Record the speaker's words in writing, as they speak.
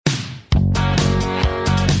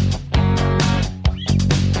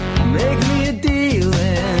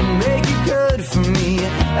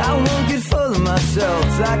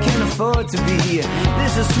afford to be.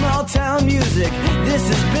 This is small town music, this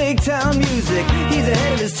is big town music. He's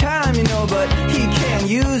ahead of his time, you know, but he can't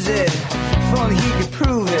use it. If only he could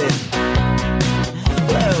prove it.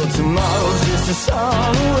 Well, tomorrow's just a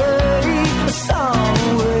song away, a song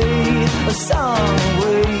away, a song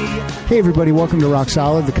away. Hey everybody, welcome to Rock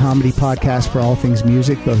Solid, the comedy podcast for all things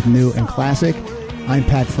music, both new and classic. I'm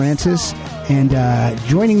Pat Francis, and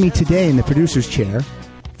joining me today in the producer's chair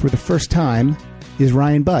for the first time is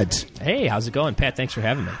Ryan Budds. Hey, how's it going, Pat? Thanks for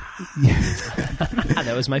having me.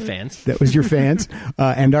 That was my fans. That was your fans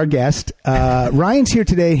and our guest. Ryan's here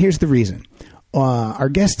today. Here's the reason. Our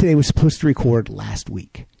guest today was supposed to record last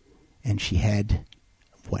week, and she had...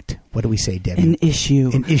 What do we say, Debbie? An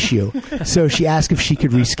issue. So she asked if she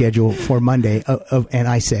could reschedule for Monday, and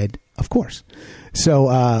I said, of course.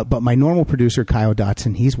 So, but my normal producer, Kyle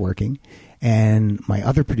Dotson, he's working, and my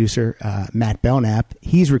other producer, Matt Belknap,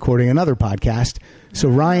 he's recording another podcast. So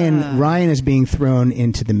Ryan is being thrown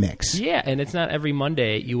into the mix. Yeah, and it's not every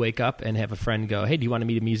Monday you wake up and have a friend go, hey, do you want to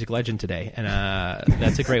meet a music legend today? And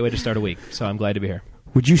that's a great way to start a week, so I'm glad to be here.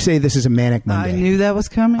 Would you say this is a manic Monday? I knew that was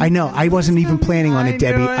coming. I know. I wasn't even planning on it,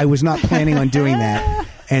 Debbie. I was not planning on doing that.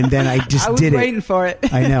 And then I just did it. I was waiting for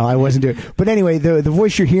it. I know. I wasn't doing it. But anyway, the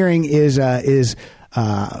voice you're hearing is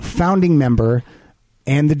founding member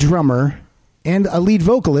and the drummer and a lead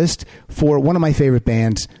vocalist for one of my favorite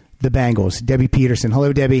bands, the Bangles, Debbi Peterson.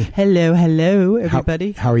 Hello, Debbie. Hello,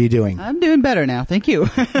 everybody. How are you doing? I'm doing better now. Thank you.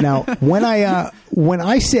 Now, when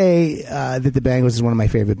I say that the Bangles is one of my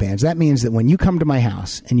favorite bands, that means that when you come to my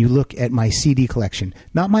house and you look at my CD collection,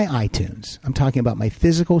 not my iTunes, I'm talking about my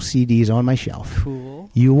physical CDs on my shelf.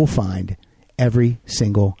 Cool. You will find every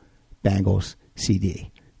single Bangles CD.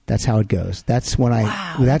 That's how it goes. That's when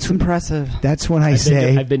that's impressive. That's when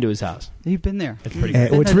I've been to his house. You've been there. It's pretty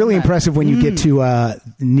good. It's really impressive when you get to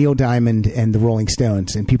Neil Diamond and the Rolling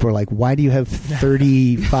Stones, and people are like, "Why do you have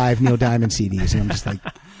 35 Neil Diamond CDs?" And I'm just like,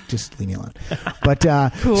 "Just leave me alone." But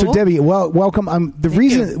cool. So Debbie, welcome.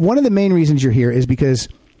 One of the main reasons you're here is because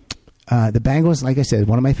the Bangles, like I said,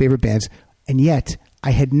 one of my favorite bands, and yet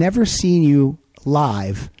I had never seen you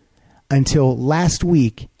live until last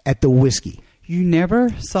week at the Whiskey. You never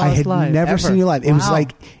saw us live? I had never seen you live. It was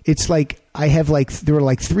there were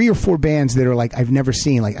like 3 or 4 bands that are like I've never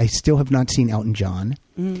seen. Like I still have not seen Elton John.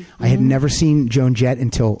 Mm-hmm. I had never seen Joan Jett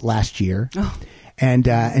until last year. Oh.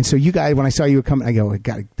 And so you guys, when I saw you were coming, I go,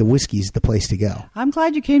 God, the Whiskey's the place to go. I'm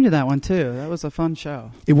glad you came to that one too. That was a fun show.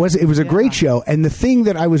 It was a great show. And the thing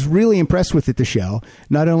that I was really impressed with at the show,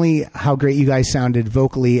 not only how great you guys sounded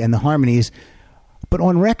vocally and the harmonies, but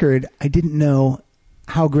on record, I didn't know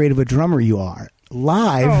how great of a drummer you are.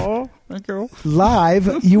 Live, thank you.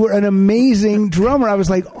 Live, you were an amazing drummer. I was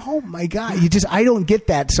like, oh my God. I don't get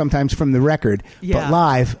that sometimes from the record, but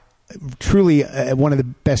live, truly one of the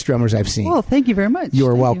best drummers I've seen. Well, thank you very much.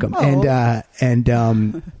 You're welcome. And Fred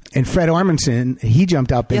Armisen, he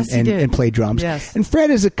jumped up and played drums. Yes. And Fred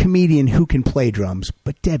is a comedian who can play drums,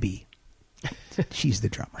 but Debbie, she's the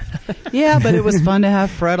drummer. Yeah, but it was fun to have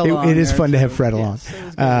Fred along. It is fun to have Fred along.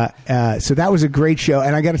 So that was a great show,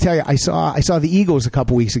 and I got to tell you, I saw the Eagles a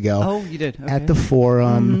couple weeks ago. Oh, you did? Okay. At the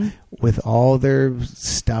Forum with all their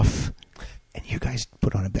stuff, and you guys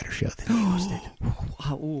put on a better show than the Eagles did.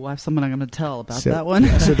 Oh, I have someone I'm going to tell about that one.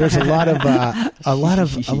 So there's a lot of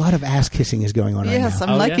ass kissing is going on right now. Yes,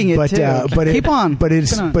 I'm liking it too. But keep on. But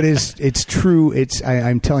it's true.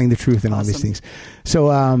 I'm telling the truth in all these things.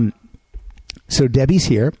 So Debbie's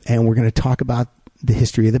here, and we're going to talk about the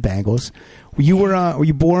history of the Bangles. Were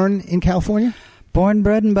you born in California? Born,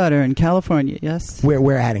 bred, and butter in California, yes.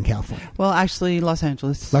 Where at in California? Well, actually, Los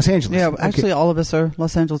Angeles. Los Angeles. Yeah, actually, all of us are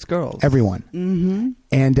Los Angeles girls. Everyone. Mm-hmm.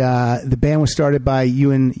 And the band was started by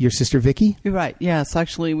you and your sister, Vicky? You're right, yes.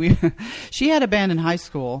 Actually, she had a band in high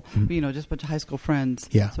school, just a bunch of high school friends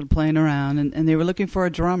sort of playing around, and they were looking for a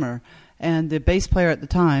drummer. And the bass player at the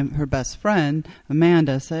time, her best friend,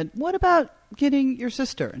 Amanda, said, what about getting your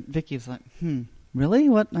sister? And Vicky was like, really?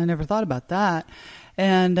 What? I never thought about that.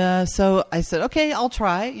 And so I said, okay, I'll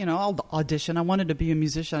try. I'll audition. I wanted to be a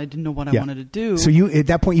musician. I didn't know what I wanted to do. So you, at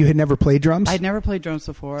that point, you had never played drums? I'd never played drums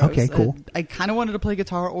before. Okay, cool. I kind of wanted to play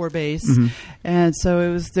guitar or bass. And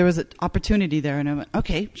so there was an opportunity there. And I went,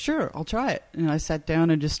 okay, sure, I'll try it. And I sat down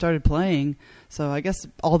and just started playing. So I guess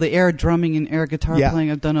all the air drumming and air guitar playing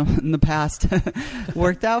I've done in the past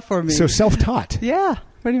worked out for me. So self-taught. Yeah.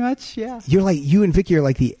 Pretty much, yeah. You and Vicky are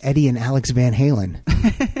like the Eddie and Alex Van Halen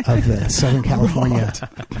of Southern California.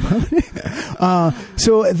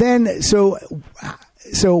 So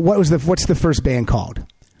what's the first band called?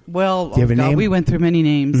 Well, do you have a name? We went through many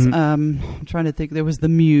names. I'm trying to think. There was the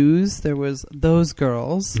Muse. There was Those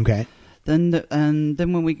Girls. Okay. Then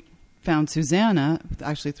when we found Susanna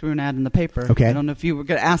actually through an ad in the paper. Okay. I don't know if you were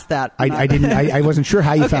going to ask that. I didn't. I wasn't sure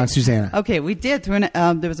how you found Susanna. Okay, we did through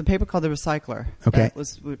there was a paper called The Recycler. Okay. That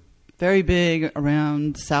was very big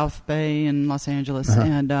around South Bay and Los Angeles,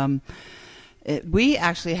 and we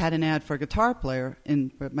actually had an ad for a guitar player.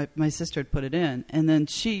 My sister had put it in, and then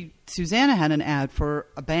Susanna had an ad for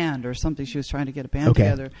a band or something. She was trying to get a band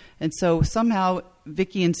together, and so somehow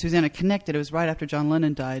Vicky and Susanna connected. It was right after John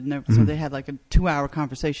Lennon died, and so they had like a 2-hour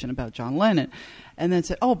conversation about John Lennon, and then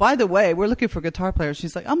said, "Oh, by the way, we're looking for a guitar player."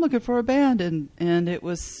 She's like, "I'm looking for a band," and it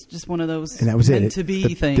was just one of those and that was meant to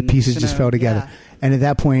be things. The pieces just fell together. Yeah. And at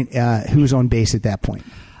that point, who was on bass at that point?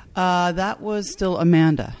 That was still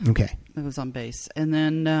Amanda. Okay. It was on bass, and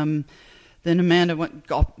then Amanda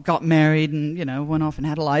got married, and went off and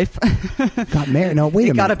had a life. Got married? No, wait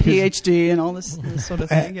a minute. Got a PhD and all this sort of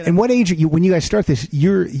thing. And what age are you when you guys start this?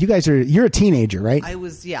 You're a teenager, right? I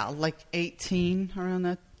was like 18 around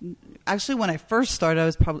that. Actually, when I first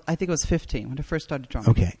started, I think it was 15 when I first started drumming.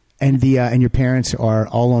 Okay. And and your parents are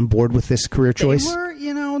all on board with this career choice?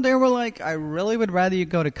 They were like, I really would rather you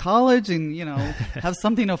go to college and, have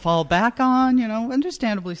something to fall back on,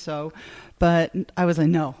 understandably so. But I was like,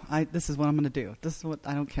 no, this is what I'm going to do. This is what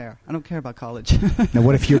I don't care. I don't care about college. Now,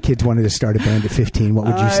 what if your kids wanted to start a band at 15? What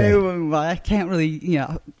would you say? I can't really,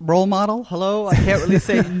 role model. Hello. I can't really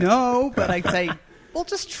say no, but I say, well,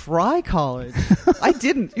 just try college. I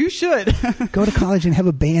didn't. You should. Go to college and have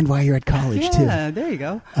a band while you're at college, too. Yeah, there you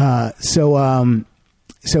go.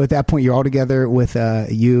 So at that point, you're all together with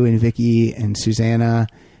you and Vicky and Susanna,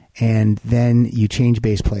 and then you change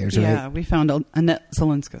bass players, right? Yeah, we found Annette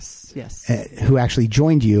Zelinskas, yes. Who actually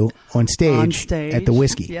joined you on stage at the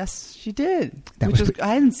Whiskey. Yes, she did.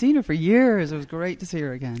 I hadn't seen her for years. It was great to see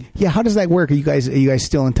her again. Yeah, how does that work? Are you guys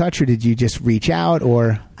still in touch, or did you just reach out?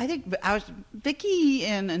 Or I think Vicky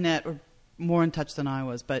and Annette were more in touch than I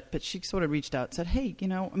was, but she sort of reached out and said, hey,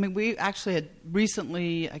 we actually had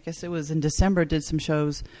recently, I guess it was in December, did some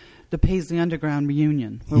shows, the Paisley Underground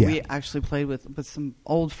reunion, where we actually played with some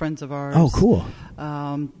old friends of ours. Oh, cool.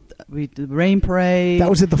 We did the Rain Parade. That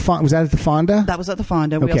was at the was that at the Fonda? That was at the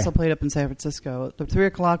Fonda. We also played up in San Francisco. The 3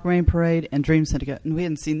 o'clock Rain Parade and Dream Syndicate. And we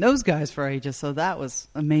hadn't seen those guys for ages, so that was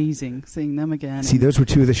amazing, seeing them again. See, those were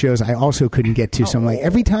two of the shows I also couldn't get to. So I'm like,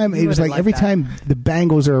 every time the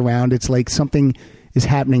Bangles are around, it's like something is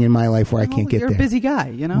happening in my life where I can't get there. You're a busy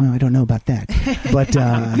guy, Well, I don't know about that. But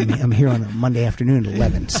I'm here on a Monday afternoon at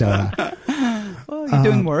 11, so... You're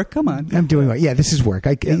doing work. Come on. I'm doing work. Yeah, this is work.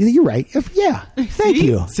 You're right. Thank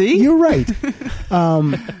you. See? You're right.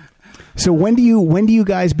 So when do you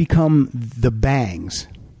guys become the Bangs?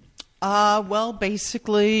 Well,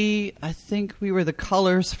 basically, I think we were the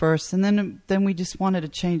Colors first, and then we just wanted to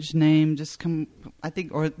change name.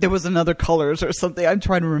 Or there was another Colors or something. I'm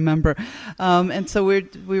trying to remember. And so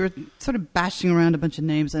we were sort of bashing around a bunch of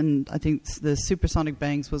names, and I think the Supersonic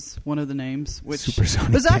Bangs was one of the names, which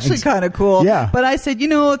was actually kind of cool. Yeah. But I said,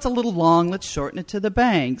 it's a little long. Let's shorten it to the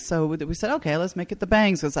Bangs. So we said, okay, let's make it the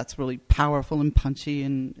Bangs, because that's really powerful and punchy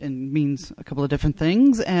and means a couple of different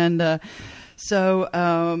things. And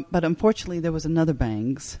but unfortunately, there was another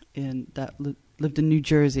Bangs that lived in New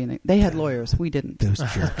Jersey, and they had lawyers. We didn't. Those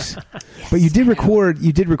jerks. Yes, but you did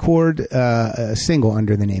record a single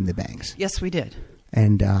under the name The Bangs. Yes, we did.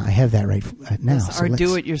 And I have that right now. Yes, our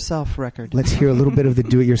do-it-yourself record. Let's hear a little bit of the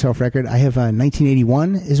do-it-yourself record. I have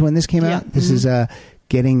 1981 is when this came out. This is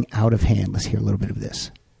Getting Out of Hand. Let's hear a little bit of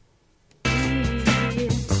this.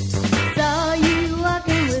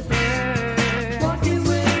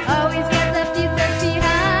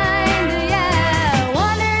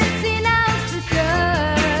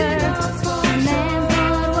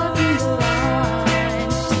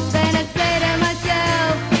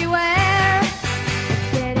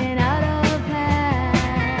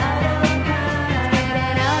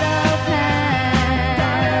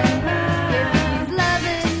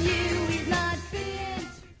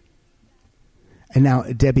 And now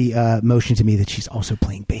Debbie motioned to me that she's also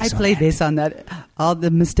playing bass. I played bass on that. All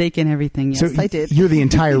the mistake and everything. Yes, so I did. You're the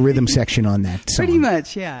entire rhythm section on that song. Pretty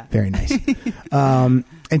much, yeah. Very nice. And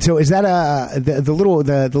so is that the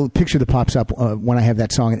little picture that pops up when I have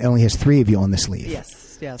that song? It only has 3 of you on the sleeve.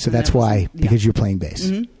 Yes. So that's why, because you're playing bass.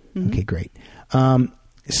 Mm-hmm. Mm-hmm. Okay, great.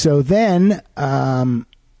 So then,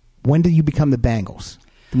 when do you become the Bangles?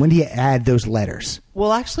 When do you add those letters?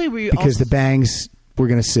 Well, actually, because the Bangs were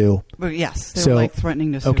going to sue. Well, yes, they were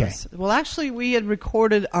threatening to sue us. Well, actually, we had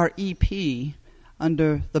recorded our EP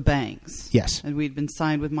under the Bangs. Yes. And we'd been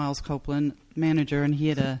signed with Miles Copeland manager, and he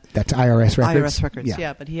had That's IRS Records? IRS Records,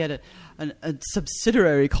 yeah. But he had a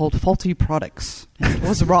subsidiary called Faulty Products. And it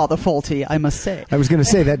was rather faulty, I must say. I was going to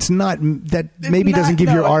say, that maybe doesn't give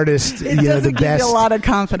your artist the best. It doesn't give you a lot of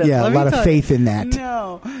confidence. Yeah, a lot of faith in that.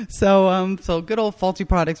 No. So good old Faulty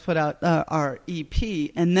Products put out our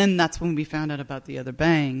EP, and then that's when we found out about the other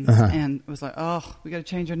bangs. And it was like, oh, we got to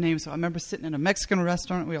change our name. So I remember sitting in a Mexican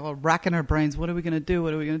restaurant, we were all racking our brains. What are we going to do?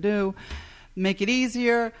 What are we going to do? Make it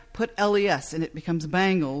easier, put LES, and it becomes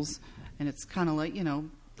Bangles, and it's kind of like,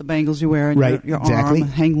 the bangles you wear in your arm,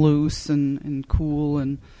 hang loose and cool,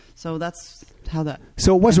 and so that's how that.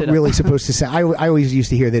 So it wasn't really supposed to sound. I always used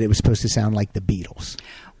to hear that it was supposed to sound like the Beatles.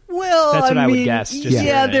 Well, that's what I would guess.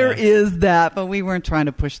 There is that, but we weren't trying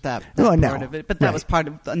to push that part of it. But that was part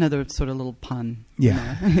of another sort of little pun.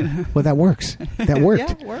 Yeah. Well, that works. That worked.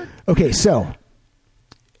 Yeah, it worked. Okay, so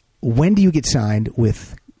when do you get signed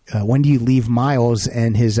with? When do you leave Miles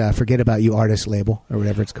and his Forget About You artist label, or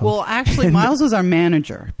whatever it's called? Well, actually, Miles was our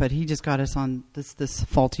manager, but he just got us on this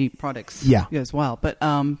Faulty Products as well. But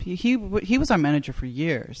he was our manager for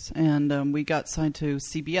years, and we got signed to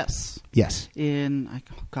CBS. Yes.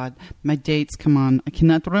 My dates, come on. I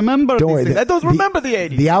cannot remember. I don't remember the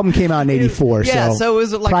 80s. The album came out in 84, so it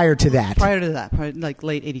was like prior to that. Probably like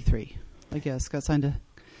late 83. I guess, got signed to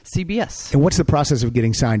CBS. And what's the process of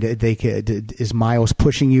getting signed? Is Miles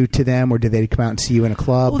pushing you to them, or did they come out and see you in a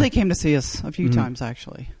club? Well, they came to see us a few times,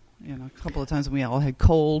 actually. A couple of times when we all had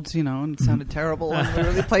colds, and it sounded terrible. And we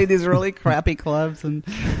really played these really crappy clubs,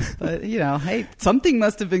 but hey, something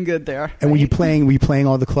must have been good there. And were you playing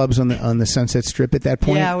all the clubs on the Sunset Strip at that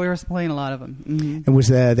point? Yeah, we were playing a lot of them. Mm-hmm. And was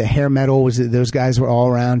the hair metal? Those guys were all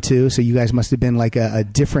around too? So you guys must have been like a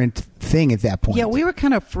different thing at that point. Yeah, we were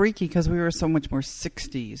kind of freaky because we were so much more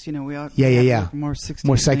 60s. We all more 60s,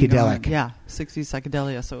 more psychedelic. Yeah, 60s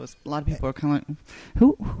psychedelia. So a lot of people are kind of like,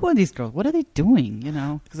 who are these girls? What are they doing?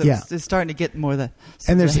 Because it's starting to get more the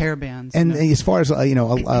hair bands. And as far as an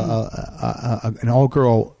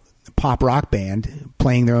all-girl pop rock band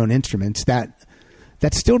playing their own instruments, that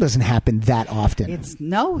still doesn't happen that often.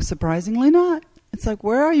 Surprisingly not. It's like,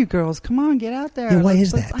 where are you girls? Come on, get out there. Yeah, why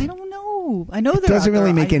is that? I don't know. I know it doesn't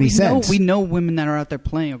really make any sense. We know women that are out there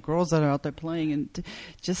playing, or girls that are out there playing, and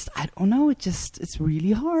I don't know. It's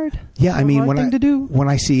really hard. Yeah, when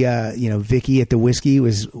I see Vicky at the Whiskey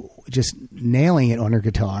was just nailing it on her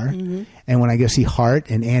guitar, and when I go see Hart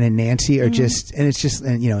and Ann and Nancy are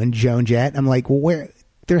and Joan Jett, I'm like, well, where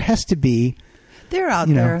there has to be. They're out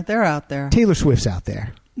there. They're out there. Taylor Swift's out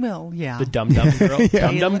there. Well, yeah. The Dum Dum Girl.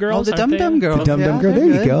 Dum Dum Girls. The Dum Dum Girls. The Dum Dum Girl. There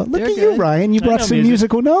you go. Look at you, Ryan. You brought some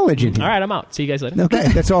musical knowledge in here. All right, I'm out. See you guys later. Okay,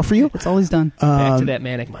 that's all for you. It's always done. Back to that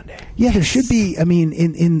Manic Monday. Yeah, there should be. I mean,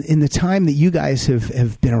 in the time that you guys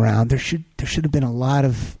have been around, there should have been a lot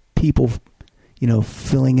of people,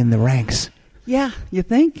 filling in the ranks. Yeah, you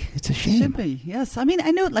think? It's a shame. Should be. Yes. I mean,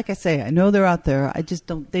 I know. Like I say, I know they're out there. I just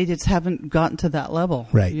don't. They just haven't gotten to that level.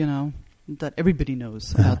 Right. That everybody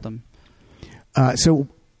knows about them. So.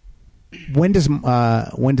 When does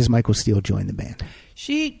Michael Steele join the band?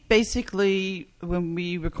 She basically, when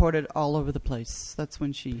we recorded all over the place, that's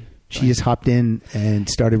when she just hopped in and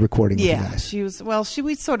started recording with you guys. She was,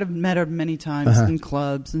 we sort of met her many times in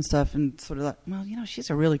clubs and stuff, and sort of like, she's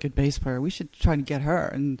a really good bass player. We should try to get her.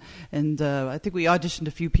 And I think we auditioned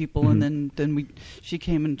a few people, and then she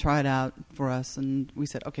came and tried out for us, and we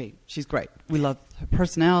said, okay, she's great. We love her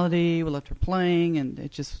personality, we loved her playing, and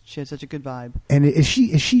she had such a good vibe. And is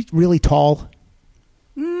she really tall?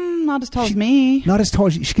 Not as tall as me. Not as tall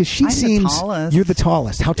as you, because she seems. The tallest. You're the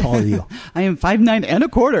tallest. How tall are you? I am 5'9" and a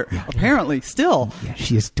quarter. Yeah. Apparently, still. Yeah,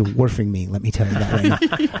 she is dwarfing me. Let me tell you that right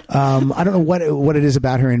now. I don't know what it is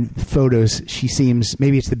about her in photos. She seems.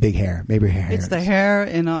 Maybe it's the big hair. Maybe her hair. It's the hair,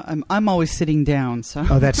 and I'm always sitting down. So.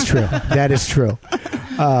 Oh, that's true. That is true.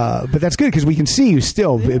 But that's good because we can see you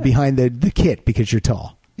still behind the kit because you're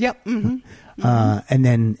tall. Yep. Mm-hmm. And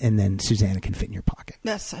then Susanna can fit in your pocket.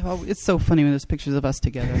 Yes, it's so funny when there's pictures of us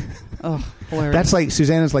together. Oh, hilarious. That's like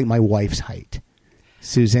Susanna's like my wife's height.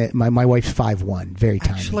 My wife's 5'1", very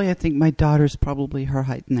tiny. Actually, I think my daughter's probably her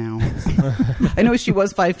height now. I know she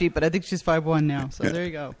was 5 feet, but I think she's 5'1" now. So there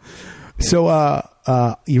you go. So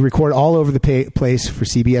you record all over the place for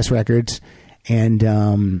CBS Records, and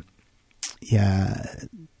a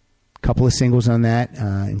couple of singles on that,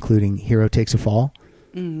 including "Hero Takes a Fall."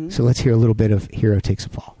 Mm-hmm. So let's hear a little bit of "Hero Takes a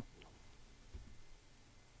Fall."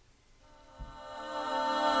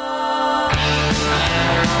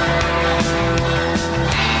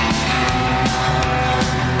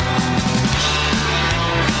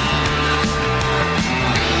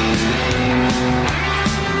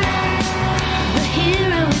 The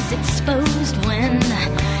hero is exposed when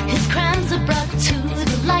his crimes are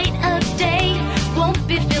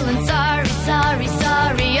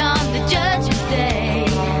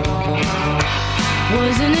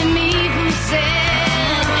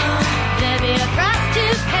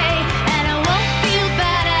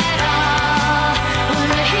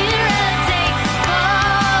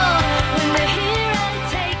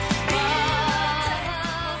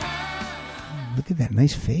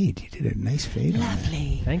nice fade. You did a nice fade.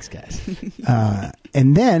 Lovely. Thanks, guys.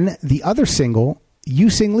 And then the other single, you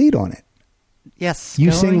sing lead on it. Yes.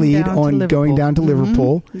 You sing lead on Going Down to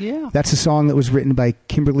Liverpool. Yeah. That's a song that was written by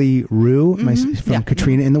Kimberly Rue from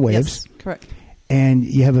Katrina and the Waves. Yes, correct. And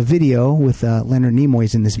you have a video with Leonard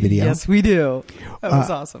Nimoy's in this video. Yes, we do. That was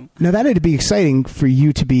awesome. Now, that had to be exciting for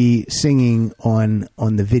you to be singing on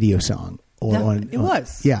the video song. It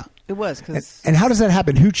was. Yeah. It was. And how does that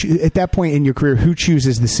happen? At that point in your career, who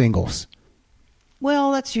chooses the singles?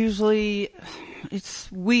 Well, that's usually...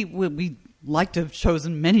 We like to have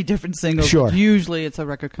chosen many different singles. Sure. But usually it's a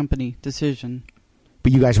record company decision.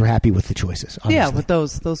 But you guys were happy with the choices, obviously. Yeah, but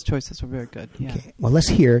those choices were very good. Yeah. Okay. Well, let's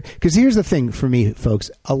hear, because here's the thing for me, folks.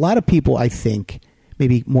 A lot of people, I think,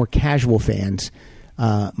 maybe more casual fans,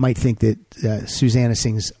 might think that Susanna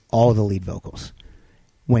sings all the lead vocals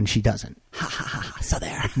when she doesn't. Ha ha ha! So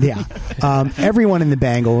there. Yeah. Everyone in the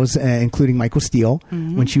Bangles, including Michael Steele,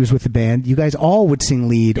 when she was with the band, you guys all would sing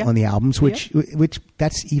lead on the albums, which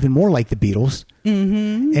that's even more like the Beatles.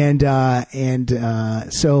 Mm-hmm.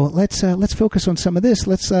 And so let's focus on some of this.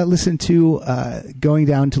 Let's listen to Going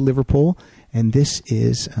Down to Liverpool, and this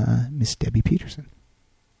is Miss Debbi Peterson.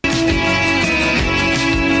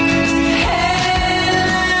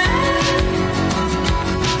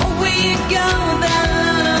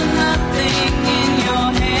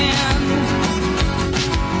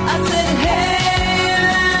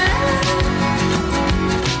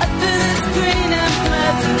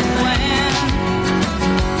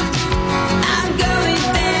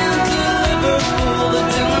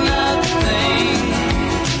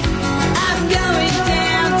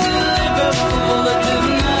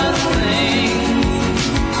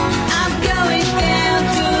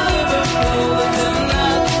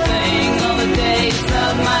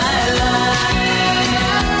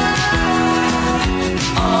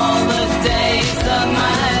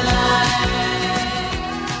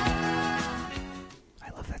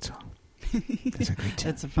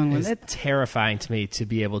 It's a fun one. It's terrifying to me to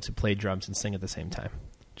be able to play drums and sing at the same time.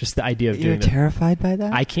 Just the idea of doing it. You're terrified by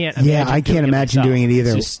that? I can't imagine I can't imagine doing it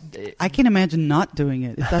either. I can't imagine not doing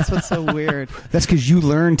it. That's what's so weird. That's because you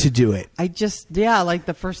learned to do it. Like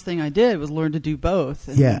the first thing I did was learn to do both.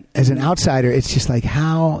 As an outsider, it's just like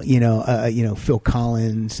how, Phil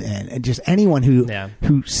Collins and just anyone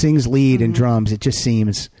who sings lead and drums, it just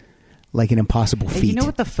seems like an impossible feat. You know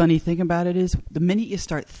what the funny thing about it is? The minute you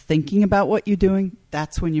start thinking about what you're doing,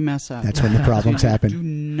 that's when you mess up. That's when the problems happen. Do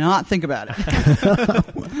not think about it.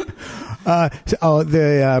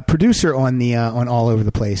 The producer on All Over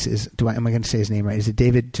the Place is. Am I going to say his name right? Is it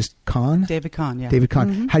David Kahn? David Kahn. Yeah. David Kahn.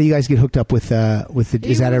 Mm-hmm. How do you guys get hooked up with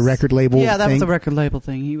is that a record label? Yeah, that thing? was a record label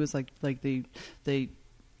thing. He was like the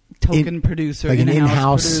token producer, like an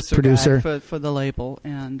in-house producer for the label,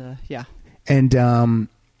 and yeah. And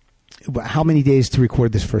how many days to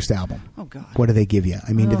record this first album? Oh God! What do they give you?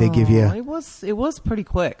 I mean, do they give you? It was pretty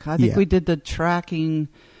quick. I think we did the tracking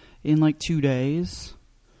in like 2 days,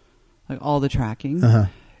 like all the tracking,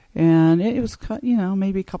 and it was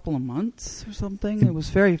maybe a couple of months or something. It was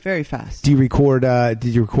very, very fast. Do you record? Did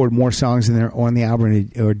you record more songs on the album,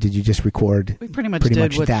 or did you just record? We pretty much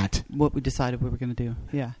did what we decided we were going to do.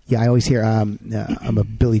 Yeah. Yeah, I always hear. I'm a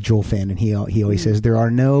Billy Joel fan, and he always says there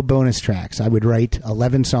are no bonus tracks. I would write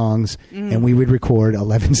 11 songs, and we would record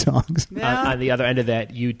 11 songs. Yeah. On the other end of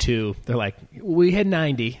that, U2, they're like, we had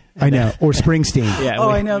 90. I know, or Springsteen. Yeah,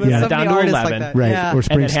 I know. There's so down many to 11, like that. Right? Yeah. Or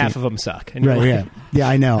Springsteen, and then half of them suck. And right? Yeah,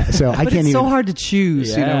 I know. So I can't. It's so hard to choose.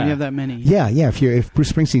 Yeah. When you have that many. Yeah. If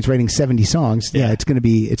Bruce Springsteen's writing 70 songs, it's going to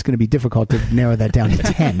be difficult to narrow that down to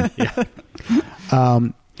 10. Yeah.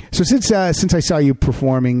 So since I saw you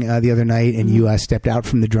performing the other night, and you stepped out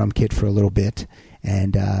from the drum kit for a little bit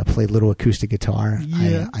and played a little acoustic guitar,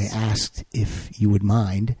 yes. I asked if you would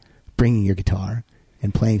mind bringing your guitar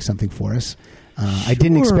and playing something for us. I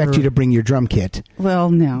didn't expect you to bring your drum kit. Well,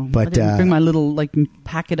 no. But I didn't bring my little,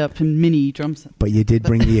 pack it up in mini drum set. But you did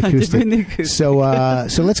bring the acoustic. I did bring the acoustic.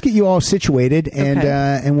 So let's get you all situated,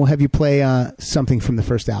 and we'll have you play something from the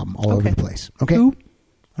first album, All Over the Place. Okay? Cool.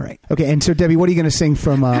 All right. Okay, and so, Debbie, what are you going to sing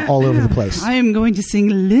from All Over the Place? I am going to sing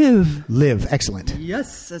Live. Live. Excellent.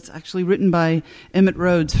 Yes. It's actually written by Emmett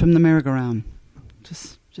Rhodes from the Merry-Go-Round.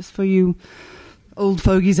 Just for you old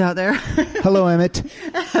fogies out there. Hello, Emmett.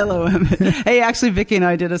 Hello, Emmett. Hey, actually, Vicky and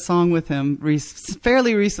I did a song with him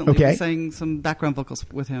fairly recently. Okay. We sang some background vocals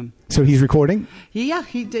with him. So he's recording? Yeah,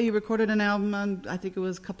 he recorded an album, I think it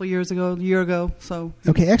was a year ago. So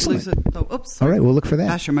okay, excellent. Oops. All right, we'll look for that.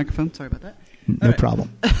 Pass your microphone. Sorry about that. No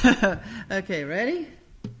problem. Okay, ready?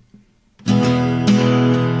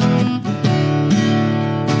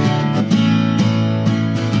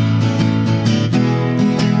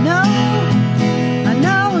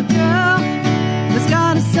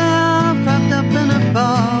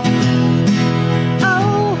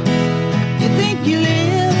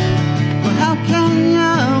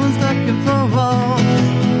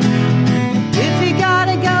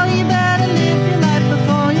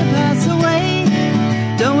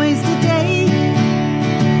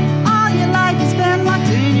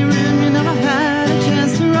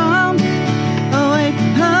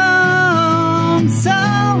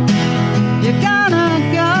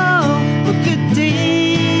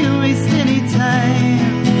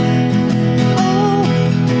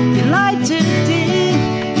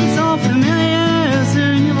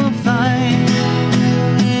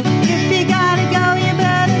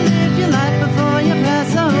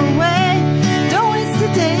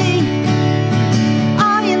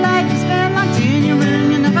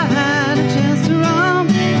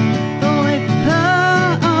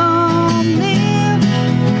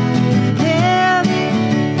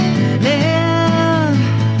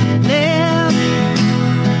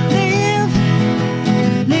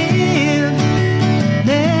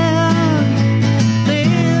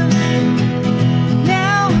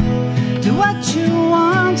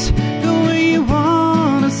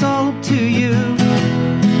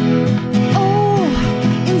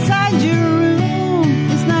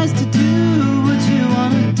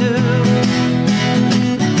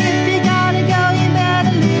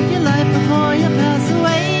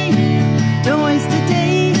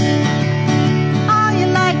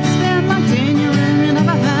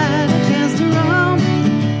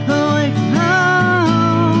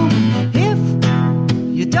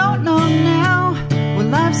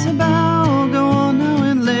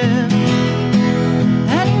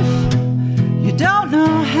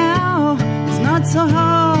 not so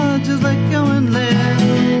hard, just let go and live.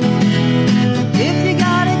 If you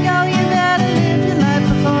gotta go, you better live your life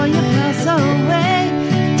before you pass away.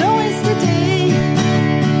 Don't waste a day.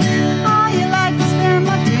 All your life is spent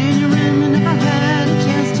locked in your room, and if I had a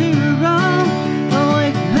chance to run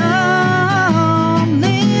away home,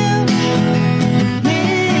 live, live,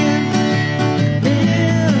 live, live,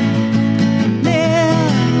 live, live, live.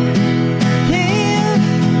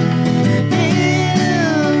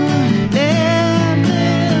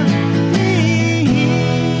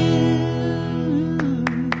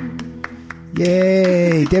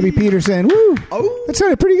 Yay, Debbi Peterson. Woo! Oh. That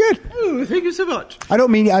sounded pretty good. Oh, thank you so much. I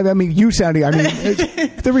don't mean, I mean, you sounding, I mean,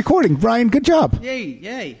 the recording. Brian, good job.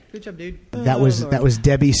 Yay. Good job, dude. That was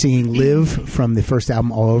Debbi singing "Live" from the first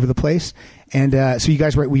album, All Over the Place. And so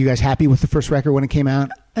were you guys happy with the first record when it came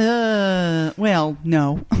out? Well,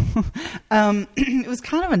 no. It was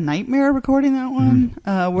kind of a nightmare recording that one.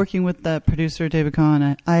 Working with the producer David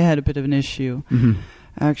Kahn, I had a bit of an issue. Mm-hmm.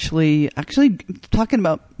 Actually,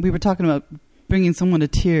 we were talking about bringing someone to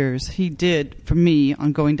tears. He did for me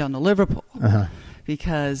on going down to Liverpool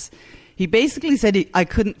because he basically said I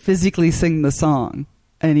couldn't physically sing the song,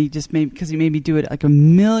 and he made me do it like a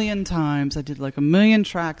million times. I did like a million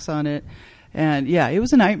tracks on it, and yeah, it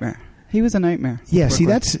was a nightmare. He was a nightmare. Yeah, see,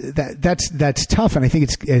 that's tough, and I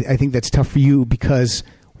think that's tough for you because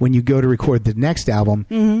when you go to record the next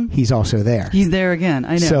album, he's also there. He's there again.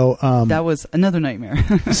 I know. So that was another nightmare.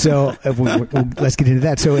 So let's get into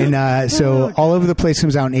that. So All Over the Place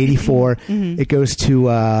comes out in '84. It goes to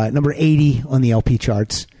number 80 on the LP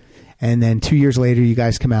charts, and then 2 years later, you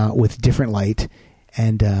guys come out with Different Light,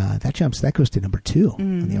 and that goes to number 2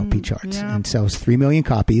 on the LP charts and sells 3 million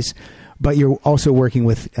copies. But you're also working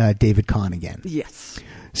with David Kahn again. Yes.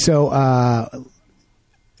 So.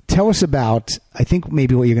 Tell us about, I think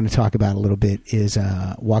maybe what you're going to talk about a little bit is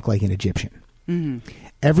Walk Like an Egyptian.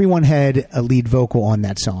 Everyone had a lead vocal on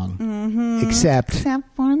that song, except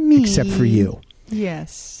for me. Except for you.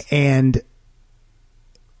 Yes. And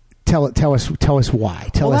tell us why.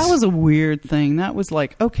 That was a weird thing. That was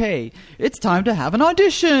like, okay, it's time to have an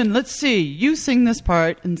audition. Let's see. You sing this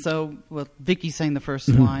part. And so, Vicky sang the first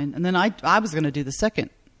line. And then I was going to do the second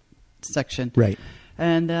section. Right.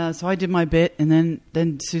 And so I did my bit, and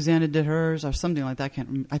then Susanna did hers, or something like that. I can't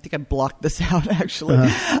remember. I think I blocked this out, actually.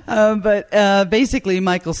 But basically,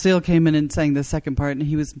 Michael Seal came in and sang the second part, and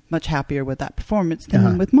he was much happier with that performance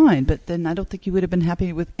than with mine. But then I don't think he would have been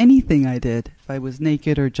happy with anything I did. If I was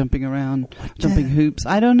naked or jumping around, jumping hoops.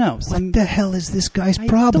 I don't know. What the hell is this guy's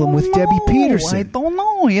problem with Debbi Peterson? I don't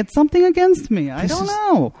know. He had something against me. I don't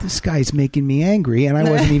know. This guy's making me angry, and I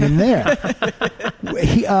wasn't even there.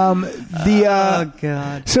 Oh,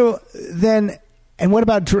 God. So then, and what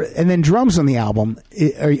about and then drums on the album?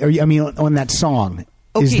 On that song?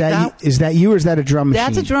 Okay, is that you, or is that a drum machine?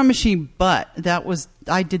 That's a drum machine, but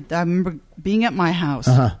I remember being at my house,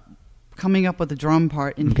 coming up with a drum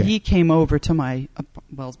part, and he came over to my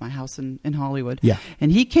house in Hollywood. Yeah.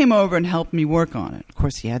 And he came over and helped me work on it. Of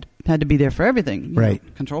course, he had to be there for everything. Right.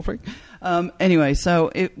 Control freak. Anyway, so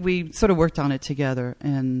we sort of worked on it together,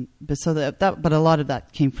 but a lot of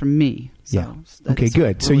that came from me. So okay,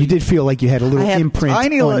 good. So you did feel like you had a little imprint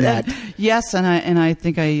on that. Yes, and I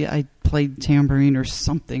think I played tambourine or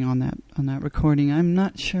something on that recording. I'm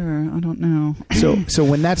not sure. I don't know. So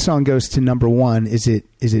when that song goes to number 1, is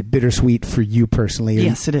it bittersweet for you personally?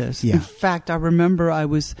 Yes, it is. Yeah. In fact, I remember I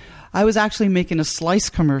was actually making a Slice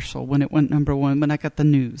commercial when it went number 1 when I got the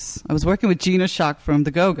news. I was working with Gina Schock from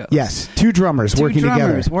the Go-Go's. Yes, two drummers working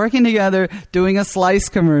together doing a Slice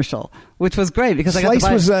commercial, which was great because Slice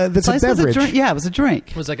I got that's Slice a beverage. It was a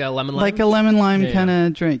drink. It was like a lemon lime? Like a lemon lime kind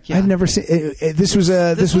of drink. Yeah. I've never seen this was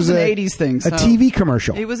an 80s thing. A TV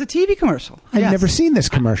commercial. It was a TV commercial. I've never seen this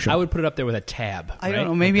commercial. I would put it up there with a tab. I don't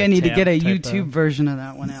know. Maybe I need to get a YouTube version of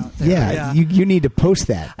that one out. Yeah, you need to post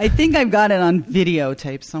that. I think I've got it on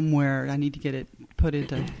videotape somewhere. I need to get it put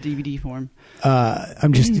into DVD form.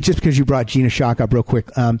 I'm just because you brought Gina Schock up real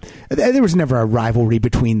quick. There was never a rivalry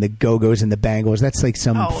between the Go-Go's and the Bangles. That's like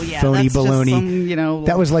some phony baloney.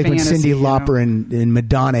 That was like fantasy, when Cyndi Lauper and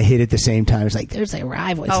Madonna hit at the same time. It's like there's a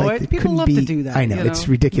rival. It's like people love to do that. I know it's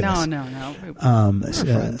ridiculous.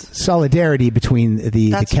 No. Solidarity between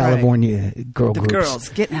the California girl groups. The girls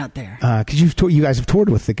getting out there. Because you guys have toured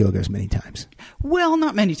with the Go-Go's many times. Well,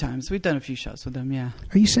 not many times. We've done a few shows with them. Yeah.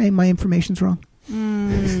 Are you saying my information's wrong?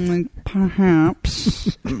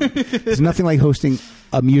 Perhaps. There's nothing like hosting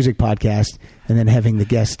a music podcast and then having the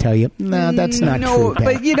guests tell you, "No, that's not true."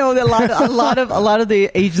 But you know, a lot of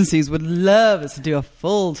the agencies would love us to do a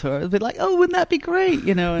full tour. It'd be like, "Oh, wouldn't that be great?"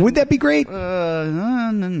 You know, would that be great?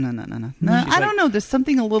 No. I don't know. There's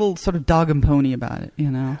something a little sort of dog and pony about it.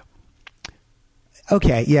 You know.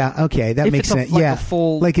 Okay, yeah, okay, that makes sense. Like a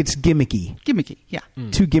full, like it's gimmicky, yeah,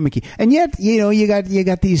 too gimmicky. And yet, you know, you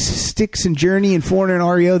got these Styx and Journey and Foreigner and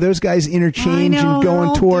REO. Those guys interchange and go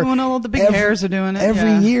on tour. All the big hairs are doing it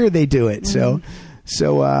every year. They do it. So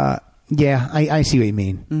yeah, I see what you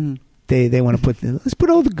mean. Mm-hmm. They want to let's put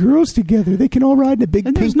all the girls together. They can all ride in a big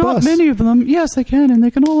and pink bus. There's not many of them. Yes, they can, and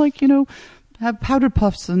they can all have powder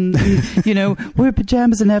puffs and you know, wear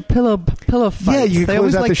pajamas and have pillow fights. Yeah, you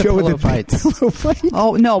close out the show with the pillow fight.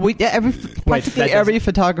 Oh no, practically every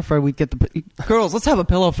photographer we'd get the girls. Let's have a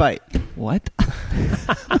pillow fight. What?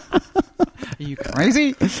 Are you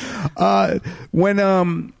crazy?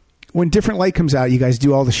 When Different Light comes out, you guys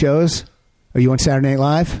do all the shows. Are you on Saturday Night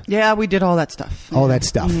Live? Yeah, we did all that stuff. All that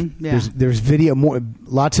stuff. Mm-hmm, yeah. There's video,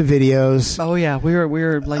 lots of videos. Oh yeah,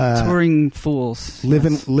 we're like touring fools.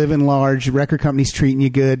 Living large. Record companies treating you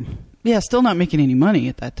good. Yeah, still not making any money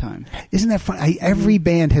at that time. Isn't that fun? Every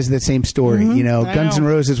band has that same story. Mm-hmm. You know, Guns N'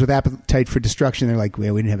 Roses with Appetite for Destruction. They're like,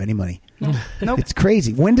 well, we didn't have any money. Nope. It's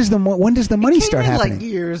crazy. When does the money start happening? Like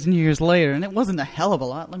years and years later, and it wasn't a hell of a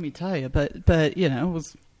lot, let me tell you. But you know, it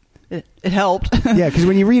was. It helped. Yeah, because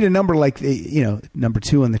when you read a number like, you know, number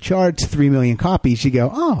 2 on the charts, 3 million copies, you go,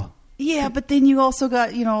 oh. Yeah, but then you also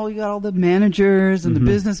got, you got all the managers and the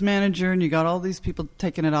business manager, and you got all these people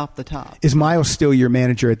taking it off the top. Is Miles still your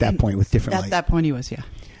manager at that point with Different Light? At that point, he was, yeah.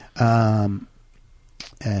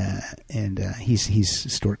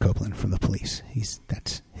 He's Stuart Copeland from The Police.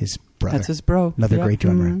 That's his brother. That's his bro. Another great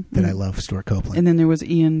drummer that I love, Stuart Copeland. And then there was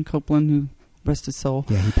Ian Copeland, who rest his soul.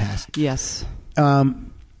 Yeah, he passed. Yes.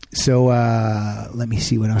 So let me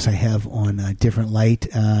see what else I have on Different Light.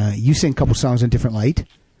 You sing a couple songs on Different Light.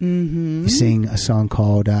 Mm-hmm. You sing a song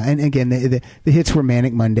called, and again, the hits were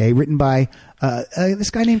Manic Monday, written by this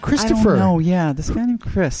guy named Christopher. I don't know, yeah, this guy named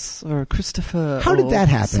Chris or Christopher. How did that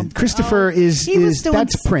happen? Christopher is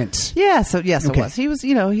that's Prince. Yeah, so yes, okay. It was. He was,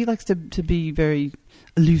 he likes to be very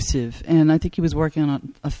elusive, and I think he was working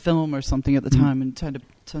on a film or something at the time, and trying to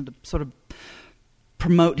sort of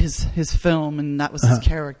promote his film, and that was his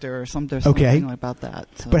character or something about that.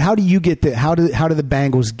 So. But how do you get how do the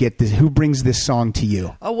Bangles get this? Who brings this song to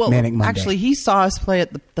you? Oh well, Manic Monday. Actually, he saw us play at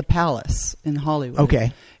the Palace in Hollywood.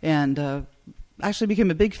 Okay, and actually became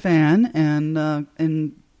a big fan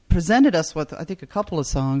and presented us with I think a couple of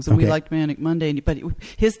songs, and we liked Manic Monday. But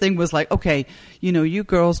his thing was like, okay, you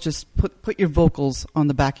girls just put your vocals on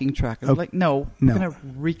the backing track. And we're like, no, we're gonna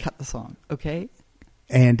recut the song, okay?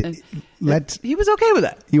 And he was okay with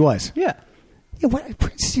that. He was. Yeah. Yeah.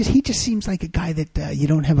 Prince he just seems like a guy that you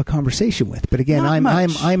don't have a conversation with. But again,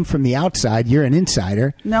 I'm from the outside. You're an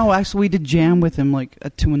insider. No, actually, we did jam with him like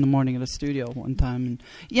at 2 a.m. at a studio one time,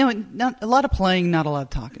 and not a lot of playing, not a lot of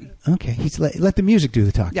talking. Okay, he's let the music do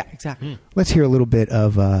the talking. Yeah, exactly. Let's hear a little bit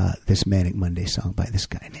of this Manic Monday song by this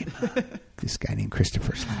guy named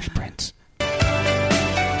Christopher / Prince.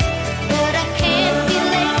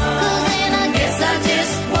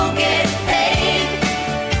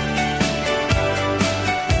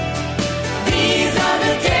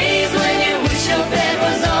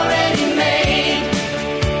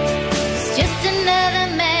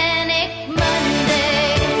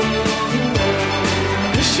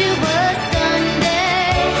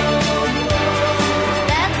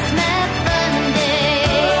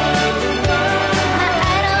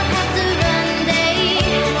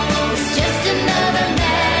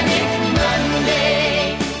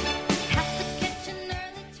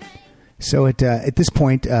 So at this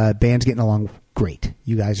point, band's getting along great.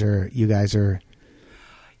 You guys are.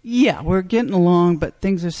 Yeah, we're getting along, but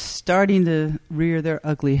things are starting to rear their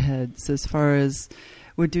ugly heads as far as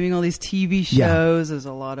we're doing all these TV shows. Yeah. There's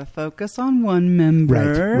a lot of focus on one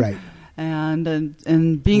member, right? And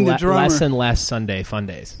being the drummer. Less and less Sunday fun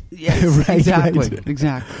days. Yes, right, exactly.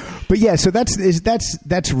 But yeah, so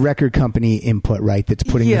that's record company input, right? That's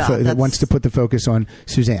putting that wants to put the focus on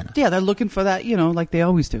Susanna. Yeah, they're looking for that, like they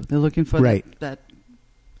always do. They're looking for that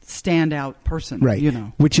standout person, right?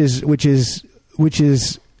 Which is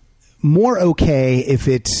more okay if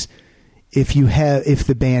the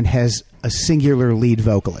band has a singular lead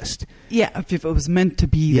vocalist. Yeah, if it was meant to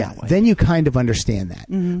be that way. Then you kind of understand that.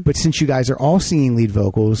 Mm-hmm. But since you guys are all singing lead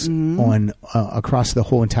vocals on across the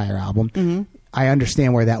whole entire album, I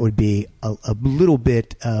understand where that would be a little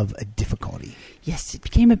bit of a difficulty. Yes, it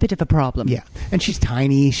became a bit of a problem. Yeah, and she's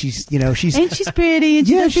tiny. She's and she's pretty, and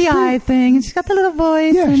she does the eye thing, and she's got the little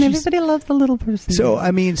voice, and everybody loves the little person. So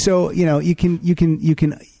I mean,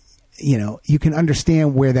 you can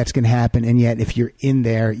understand where that's going to happen, and yet if you're in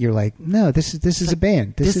there, you're like, no, this is a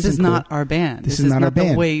band. This is not our band. This is not our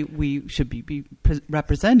band. The way we should be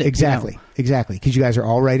represented. Exactly, exactly. Because you guys are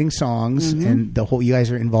all writing songs, and you guys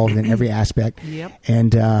are involved in every aspect. Yep.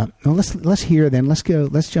 And let's hear then.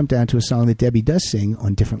 Let's jump down to a song that Debbi does sing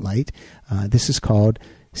on Different Light. This is called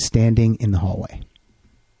 "Standing in the Hallway."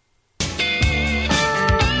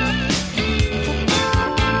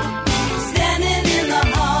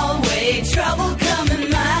 Trouble coming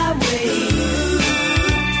my way.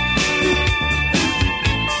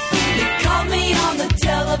 You called me on the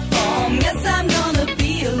telephone. Guess I'm gonna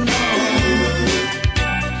be alone.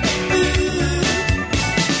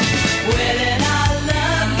 Where did our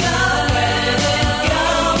love go? Where did it go?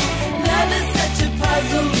 Love is such a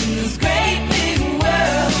puzzle in this great big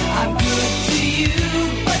world. I'm good to you,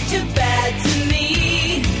 but you're bad to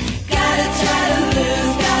me. Gotta try to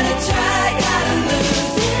lose, gotta try, gotta lose.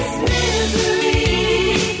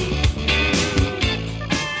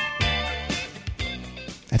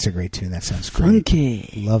 That's a great tune. That sounds great.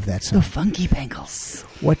 Funky. Love that song. The Funky Bangles.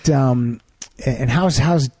 What and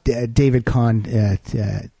how's David Kahn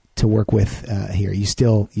to work with here? You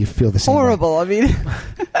feel the same? Horrible. Way? I mean,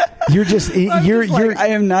 you're just I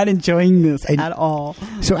am not enjoying this at all.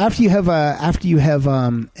 So after you have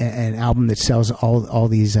an album that sells all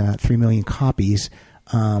these 3 million copies,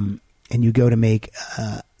 and you go to make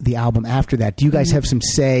the album after that, do you guys have some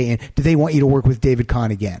say? And do they want you to work with David Kahn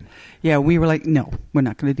again? Yeah, we were like, no, we're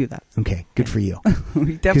not going to do that. Okay, good for you.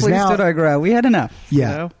 We definitely stood our ground. We had enough.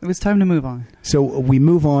 Yeah, it was time to move on. So we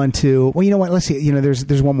move on to you know what? Let's see.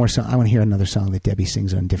 There's one more song. I want to hear another song that Debbi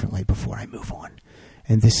sings on Different Light before I move on.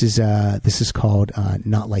 And this is called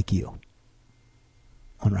 "Not Like You"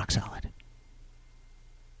 on Rock Solid.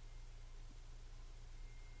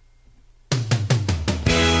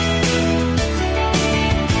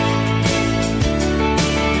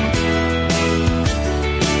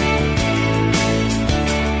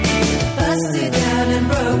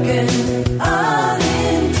 Broken all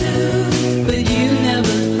in two, but you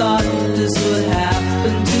never thought this would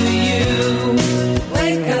happen to you.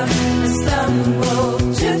 Wake up, stumble,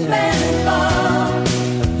 trip and fall.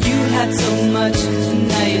 You had so much, and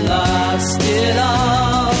now you lost it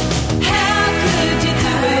all. How could you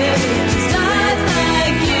do it? Just not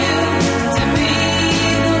like you to be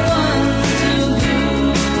the one to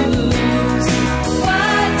lose.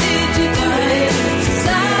 Why did you do it? Just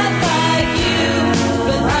not like you.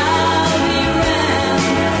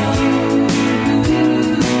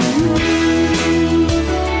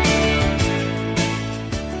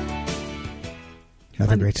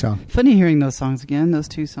 Another great song. Funny hearing those songs again, those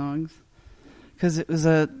two songs, because it was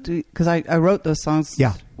because I wrote those songs.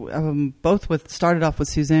 Yeah, both started off with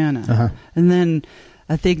Susanna, and then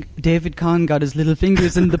I think David Kahn got his little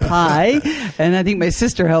fingers in the pie, and I think my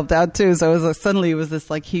sister helped out too. So it was suddenly it was this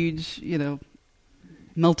like huge,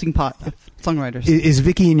 melting pot of songwriters. Is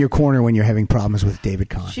Vicky in your corner when you're having problems with David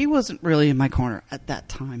Kahn? She wasn't really in my corner at that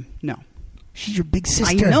time. No. She's your big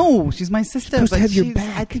sister. I know. She's my sister. She's supposed to have your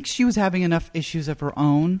back. I think she was having enough issues of her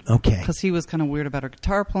own. Okay. Because he was kind of weird about her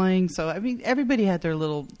guitar playing. So, I mean, everybody had their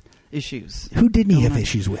little issues. Who didn't he have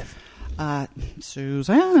issues with?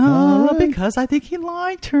 Susanna, because I think he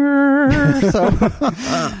liked her. So,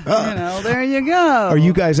 there you go. Are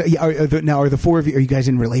you guys, are the four of you, are you guys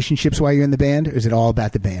in relationships while you're in the band? Or is it all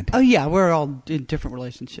about the band? Oh, yeah. We're all in different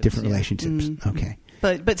relationships. Different relationships. Mm-hmm. Okay.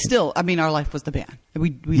 But still, I mean, our life was the band.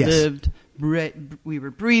 We lived, we were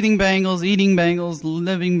breathing Bangles, eating Bangles,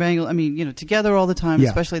 living Bangles. I mean, together all the time,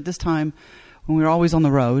 especially at this time when we were always on the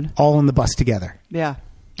road. All on the bus together. Yeah.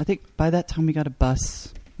 I think by that time we got a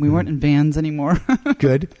bus. We weren't in vans anymore.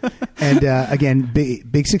 Good. And again,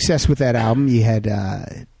 big success with that album. You had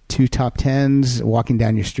 2 top 10s. Walking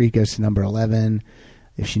Down Your Street goes to number 11.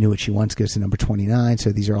 If She Knew What She Wants goes to number 29.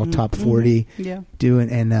 So these are all top 40. Yeah.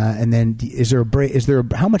 And then is there a break?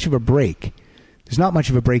 How much of a break? There's not much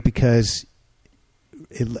of a break because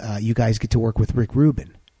you guys get to work with Rick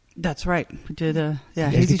Rubin. That's right. We did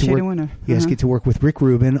Hazy Shade of Winter. You guys get to work with Rick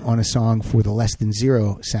Rubin on a song for the Less Than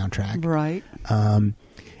Zero soundtrack. Right.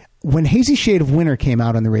 When Hazy Shade of Winter came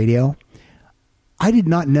out on the radio, I did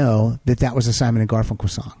not know that was a Simon and Garfunkel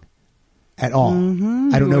song at all.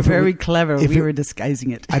 Mm-hmm. I don't know if very clever. We were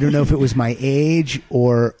disguising it. I don't know if it was my age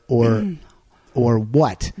or or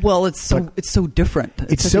what? Well, it's so different.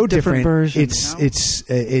 It's so different. Version,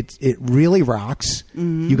 it really rocks.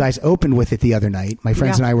 Mm-hmm. You guys opened with it the other night. My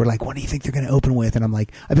friends and I were like, "What do you think they're going to open with?" And I'm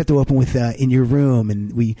like, "I bet they'll open with In Your Room."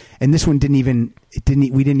 And this one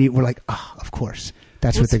we're like, "Oh, of course,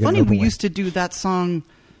 that's what they're going to open with." It's funny. We used to do that song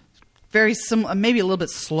very similar, maybe a little bit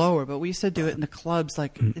slower, but we used to do it in the clubs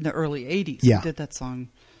like in the early '80s. Yeah. We did that song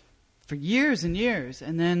for years and years,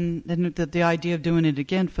 and then the idea of doing it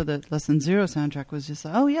again for the Less Than Zero soundtrack was just,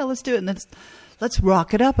 oh yeah, let's do it, and let's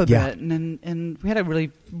rock it up a bit, and we had a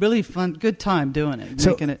really, really fun, good time doing it,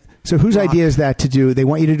 making it. So whose rock. idea is that to do? They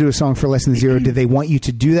want you to do a song for Less Than Zero. Do they want you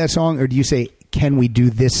to do that song, or do you say, "Can we do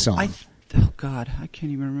this song"? Oh God, I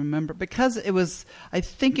can't even remember, because I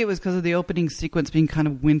think it was because of the opening sequence being kind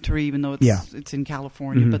of wintry, even though it's in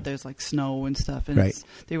California, but there's like snow and stuff, and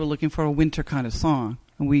they were looking for a winter kind of song.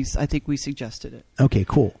 And I think we suggested it. Okay,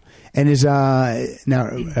 cool. And is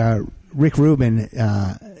now Rick Rubin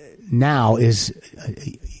now is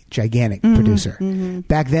a gigantic producer. Mm-hmm.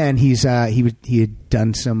 Back then, he had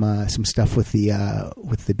done some stuff with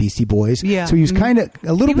the Beastie Boys. Yeah. So he was kind of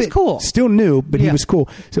a little bit cool. Still new, but he was cool.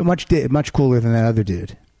 So much cooler than that other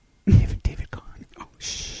dude, David Kahn. Oh,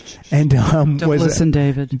 shh. And don't listen,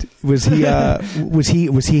 David. Was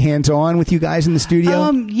he hands on with you guys in the studio?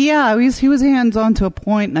 Yeah, he was hands on to a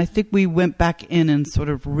point, and I think we went back in and sort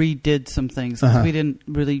of redid some things because we didn't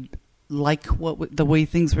really like the way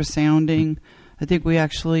things were sounding. I think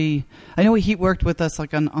I know he worked with us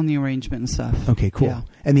like on the arrangement and stuff. Okay, cool. Yeah.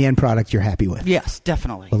 And the end product you're happy with? Yes,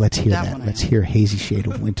 definitely. Well, let's hear that. Let's hear Hazy Shade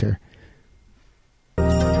of Winter.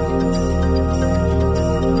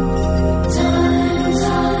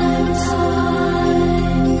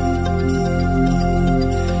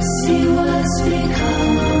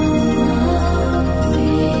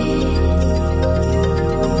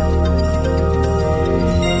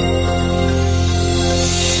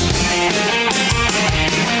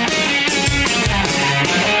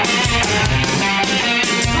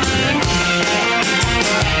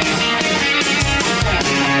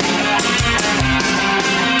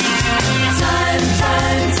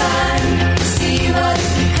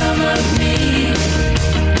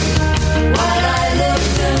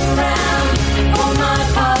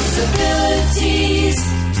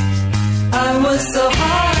 So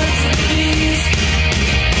hard to please.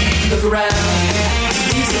 Look around,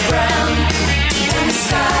 leaves are brown, and the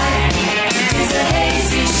sky is a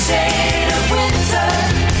hazy shade of winter.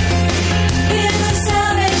 In the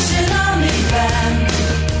Salvation Army band,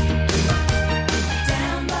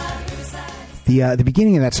 down by the side. The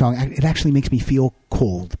beginning of that song, it actually makes me feel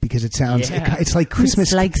cold because it sounds it's like Christmas.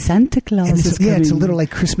 It's like Santa Claus. It's a little like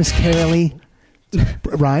Christmas carol-y.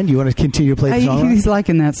 Ryan, do you want to continue to play the song? He's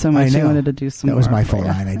liking that so much. He wanted to do some. That was my fault,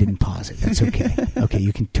 Ryan. I didn't pause it. That's okay. Okay,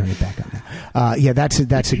 you can turn it back on now.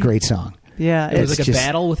 That's a great song. Yeah, it was like a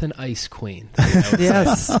battle with an ice queen.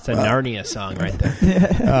 Yes, it's a Narnia song right there.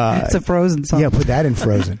 It's a Frozen song. Yeah, put that in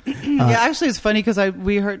Frozen. Actually, it's funny because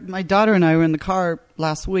we heard, my daughter and I were in the car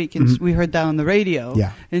last week, and we heard that on the radio.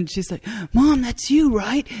 Yeah, and she's like, "Mom, that's you,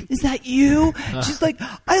 right? Is that you?" She's like,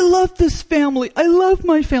 "I love this family. I love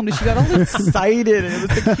my family." She got all excited, and it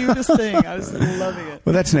was the cutest thing. I was loving it.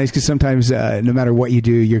 Well, that's nice because sometimes, no matter what you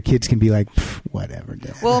do, your kids can be like, "Whatever."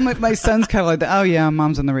 Dad. Well, my son's kind of like that. Oh yeah,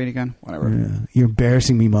 Mom's on the radio again. Whatever. Yeah. You're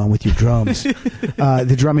embarrassing me, Mom, with your drums.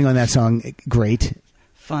 The drumming on that song, great.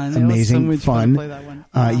 Fun. Amazing. So fun. To play that one.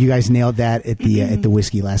 You guys nailed that at the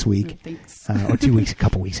whiskey last week. Thanks. Or 2 weeks, a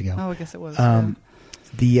couple weeks ago. Oh, I guess it was. So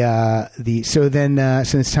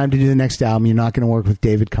it's time to do the next album. You're not going to work with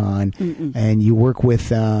David Kahn, and you work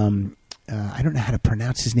with I don't know how to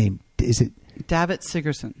pronounce his name. Is it David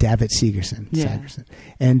Sigerson? David Sigerson. Yeah. Sigerson.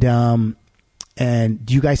 And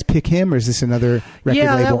do you guys pick him, or is this another record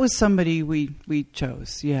label? Yeah, that was somebody we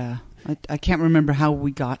chose. Yeah, I can't remember how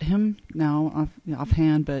we got him now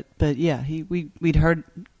offhand, but yeah, we'd heard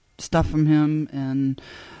stuff from him and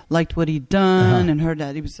liked what he'd done, and heard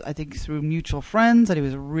that he was, I think, through mutual friends, that he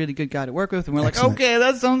was a really good guy to work with, and we're like, okay,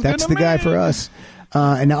 that sounds good to me. That's the guy for us.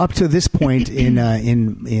 And now up to this point in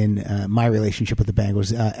my relationship with the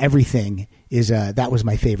Bangles, Everything is that was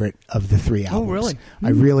my favorite of the three albums. Oh, really? I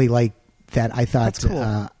really like that. I thought that's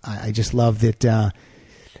cool. I just love that.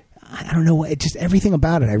 I don't know, just everything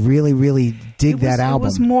about it. I really, really dig that album. It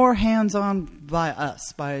was more hands-on by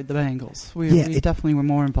us, by the Bangles. We definitely were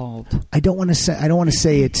more involved. I don't want to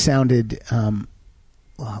say it sounded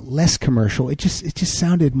less commercial. It just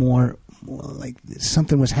sounded more like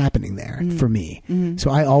something was happening there for me. Mm-hmm. So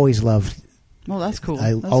I always loved. Well, that's cool.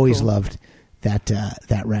 That's always loved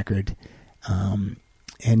that record. And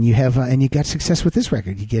you have and you got success with this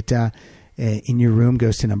record. You get In Your Room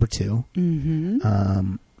goes to number 2.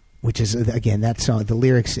 Mm-hmm. Which is, again, that song, the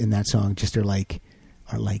lyrics in that song just are like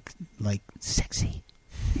sexy.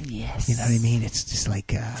 Yes. You know what I mean? It's just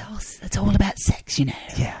like it's all about sex, you know.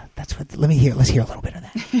 Yeah, that's what. Let's hear a little bit of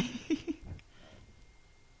that.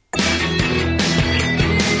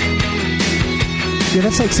 Yeah,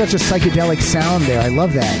 that's like such a psychedelic sound there. I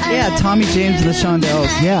love that. Yeah, Tommy James and the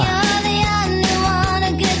Shondells. Yeah.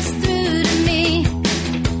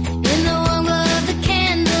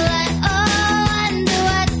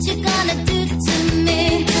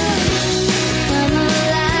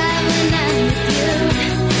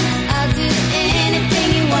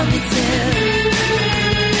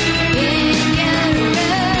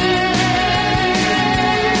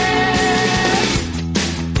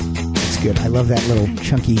 Good. I love that little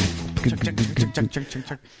chunky.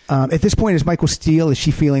 At this point, is Michael Steele? Is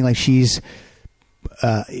she feeling like she's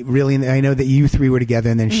really? I know that you three were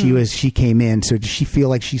together, and then she came in. So does she feel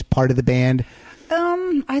like she's part of the band?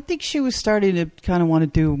 I think she was starting to kind of want to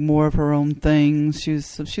do more of her own things.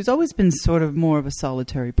 She's always been sort of more of a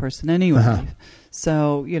solitary person anyway. Uh-huh.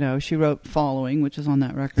 So she wrote "Following," which is on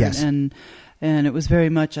that record, yes. and it was very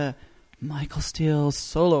much a Michael Steele's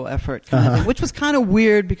solo effort kind of thing, which was kind of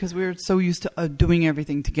weird because we were so used to doing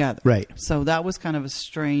everything together. Right. So that was kind of a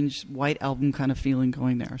strange White Album kind of feeling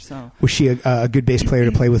going there. So was she a good bass player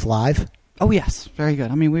to play with live? Oh yes, very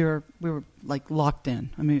good. I mean, we were like locked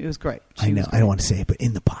in. I mean, it was great. I know. I don't want to say it, but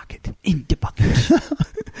in the pocket. In the pocket.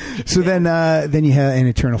 So then you have An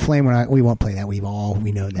Eternal Flame. We won't play that. We know that.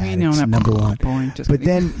 We know it's that. Number one. Boring. But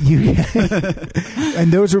then you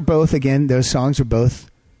and those were both, again, those songs are both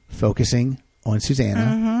focusing on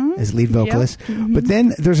Susanna as lead vocalist. Yep. Mm-hmm. But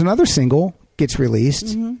then there's another single gets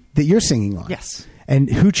released that you're singing on. Yes. And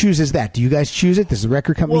who chooses that? Do you guys choose it? Does the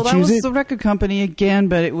record company choose it? Well, that was the record company again,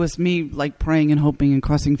 but it was me like praying and hoping and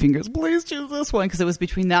crossing fingers. Please choose this one, because it was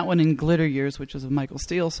between that one and Glitter Years, which was a Michael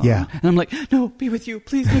Steele song. Yeah. And I'm like, no, Be With You,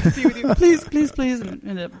 please, Be With You, please, please, please, and it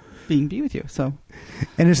ended up being Be With You. So.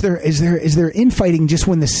 And is there infighting just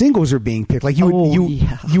when the singles are being picked? Like you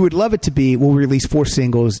would love it to be, we'll release 4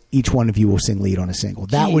 singles, each one of you will sing lead on a single.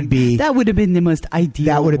 That would have been the most ideal.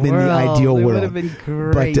 That would have been the ideal world. It would have been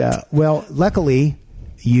great. But well, luckily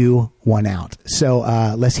you won out. So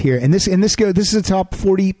let's hear. And this is a top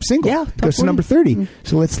 40 single. Yeah, it goes to number 30. Mm-hmm.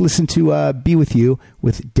 So let's listen to Be With You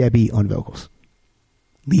with Debbi on vocals,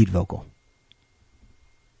 lead vocal.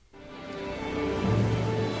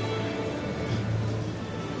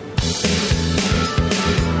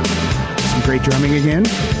 Some great drumming again.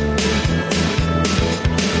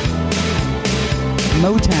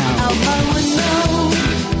 Motown. Out my window,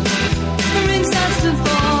 the rain starts to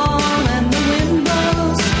fall and the wind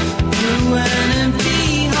blows through an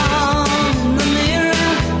empty hall. In the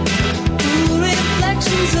mirror, through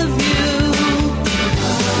reflections of you.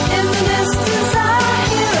 In the distance, I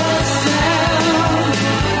hear a sound.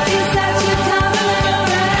 Is that you coming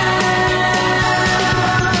around?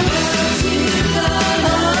 To the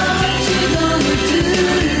love you're gonna do.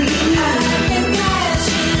 I think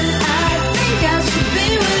I should be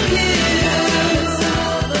with you.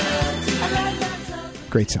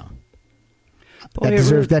 Great song. Boy,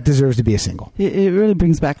 that deserves to be a single. It really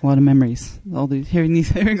brings back a lot of memories.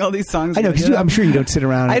 Hearing all these songs. I know, because I'm sure you don't sit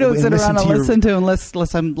around. I don't sit around and listen to unless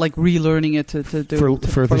I'm like relearning it to do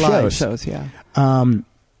for the live shows. Yeah. And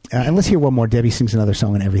let's hear one more. Debbie sings another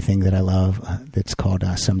song on Everything that I love. That's called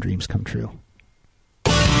 "Some Dreams Come True."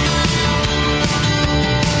 I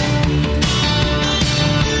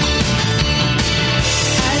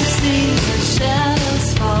see the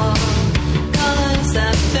shadows fall, colors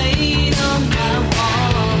that fade on my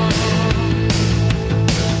wall.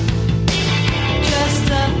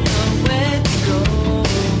 Dressed up, nowhere to go.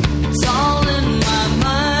 It's all in my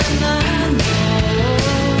mind, I know.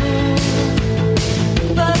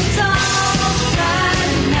 But it's all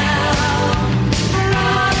right now. We're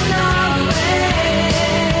on our way.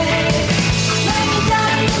 Laying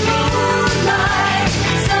down in the moonlight,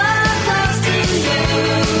 so close to you.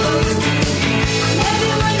 Maybe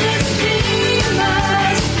we're just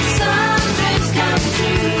dreamers. Some dreams come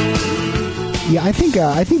true. Yeah, I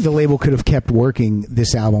think the label could have kept working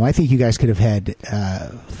this album. I think you guys could have had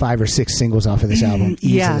 5 or 6 singles off of this album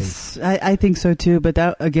easily. Yes, I think so too. But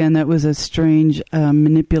that was a strange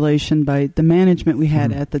manipulation by the management we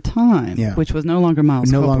had at the time, which was no longer Miles.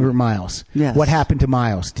 No longer Miles. Yes. What happened to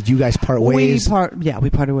Miles? Did you guys part ways? We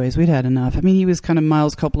parted ways. We'd had enough. I mean, he was kind of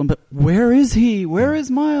Miles Copeland, but where is he? Where is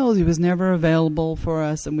Miles? He was never available for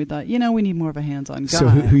us, and we thought, we need more of a hands-on guy. So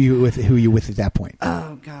who you with at that point?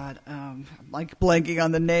 Oh God, I'm like blanking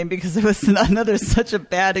on the name because it was another such a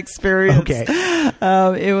bad experience. Okay.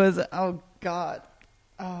 It was God.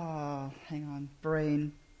 Oh, hang on.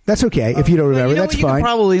 Brain. That's okay. If you don't remember, that's you fine. Can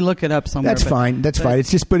probably look it up somewhere. That's fine. That's fine.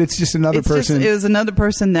 It's just another person. It was another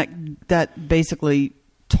person that basically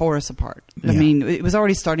tore us apart. I mean, it was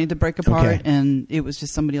already starting to break apart, and it was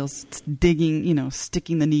just somebody else digging,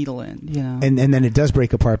 sticking the needle in, And then it does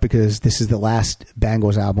break apart because this is the last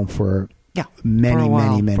Bangles album for many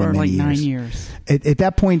like years. 9 years. At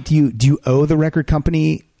that point, do you owe the record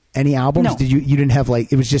company any albums? No. Did you didn't have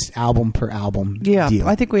it was just album per album? Yeah, deal.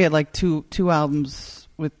 I think we had like two albums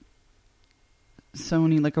with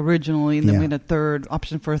Sony, like originally, and then we had a third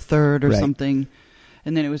option for a third or something,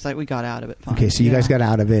 and then it was like we got out of it. Fine. Okay, so you guys got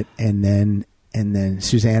out of it, and then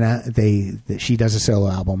Susanna, she does a solo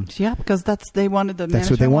album. Yeah, because they wanted the that's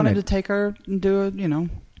what they wanted to take her and do it,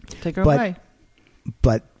 take her away.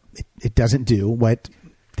 But it doesn't do what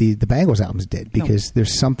the Bangles albums did, because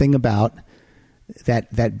there's something about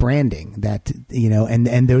that branding, that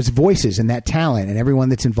and those voices and that talent and everyone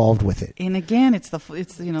that's involved with it. And again, it's the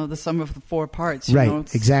sum of the four parts.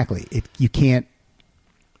 Exactly. You can't.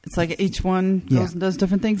 It's like each one does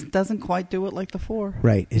different things. It doesn't quite do it like the four.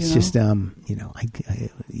 Right. It's just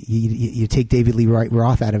you take David Lee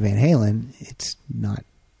Roth out of Van Halen, it's not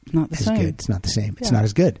the as same. good. It's not the same. It's not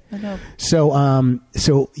as good. I know.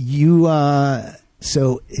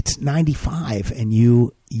 So it's 95, and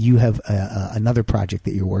you have another project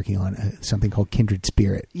that you're working on, something called Kindred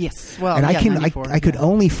Spirit. Yes. Well, and I could yeah.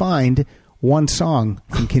 only find one song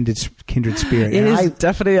from Kindred Spirit. It is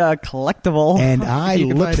definitely a collectible. And I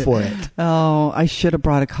looked for it. Oh, I should have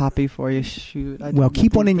brought a copy for you. Shoot. Well,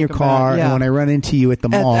 keep one in your car, and when I run into you at the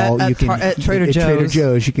mall, you can at Trader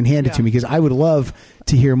Joe's, you can hand it to me, because I would love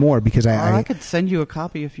to hear more. Because I could send you a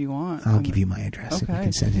copy if you want. I'll give you my address if you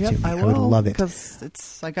can send it to me. I would love it,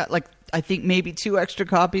 because I got I think maybe 2 extra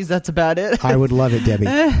copies. That's about it. I would love it, Debbie.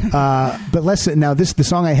 But the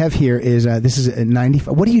song I have here is this is a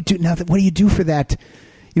 95. What do you do now? What do you do for that?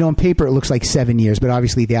 On paper it looks like 7 years, but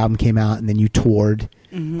obviously the album came out and then you toured.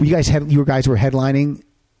 Mm-hmm. You guys were headlining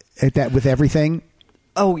at that with everything.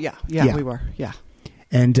 Oh yeah, we were, yeah.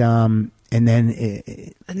 And then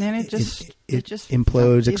it just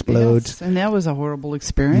implodes, explodes. Yes. And that was a horrible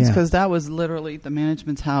experience, because that was literally the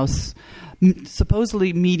management's house,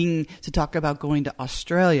 supposedly meeting to talk about going to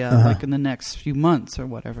Australia like in the next few months or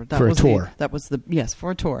whatever. For a tour.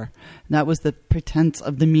 For a tour. And that was the pretense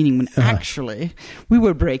of the meeting, when actually we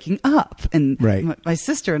were breaking up. And my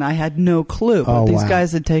sister and I had no clue. But these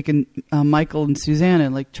guys had taken Michael and Susanna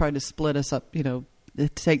and tried to split us up,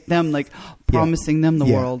 take them, promising them the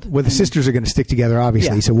world. Well, the sisters are going to stick together,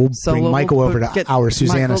 obviously. So we'll bring Michael over to our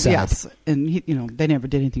Susanna side. Yes, and they never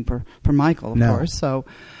did anything for Michael, of course. So,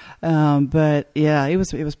 but yeah, it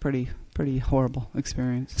was pretty horrible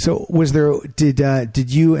experience. So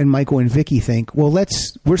did you and Michael and Vicky think, well,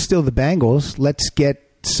 we're still the Bangles, let's get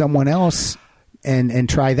someone else and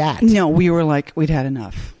try that? No, we were we'd had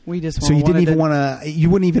enough. We just you didn't even want to. You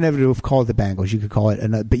wouldn't even have called it the Bangles. You could call it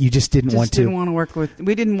another, but you just didn't want to.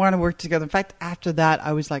 We didn't want to work together. In fact, after that,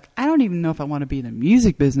 I was like, I don't even know if I want to be in the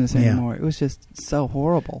music business anymore. It was just so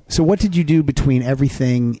horrible. So what did you do between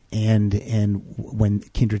everything and when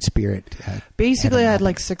Kindred Spirit? Basically, I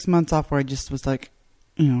had 6 months off where I just was kind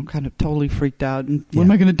of totally freaked out. And what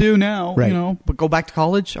am I going to do now? Right. But go back to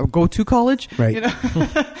college or go to college? Right.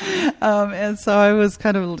 And so I was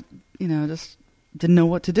kind of, just didn't know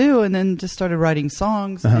what to do, and then just started writing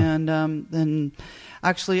songs. And then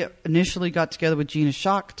actually initially got together with Gina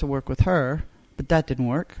Schock to work with her, but that didn't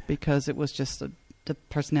work because it was just the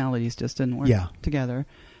personalities just didn't work together.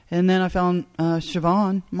 And then I found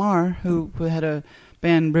Siobhan Marr, who had a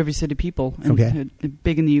band, River City People,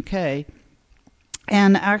 big in the UK.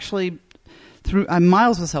 And actually,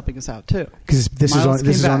 Miles was helping us out too. Because this is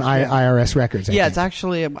on IRS Records. I think. It's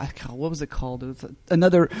actually what was it called? It was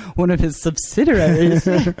another one of his subsidiaries.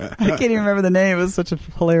 I can't even remember the name. It was such a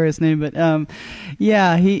hilarious name, but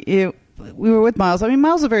we were with Miles. I mean,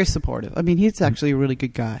 Miles is very supportive. I mean, he's actually a really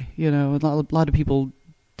good guy. A lot of people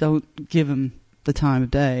don't give him the time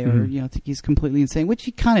of day, or think he's completely insane, which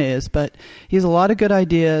he kind of is. But he has a lot of good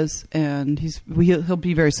ideas, and he'll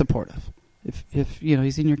be very supportive. If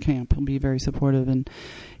he's in your camp, he'll be very supportive, and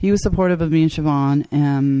he was supportive of me and Siobhan,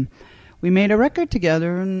 and we made a record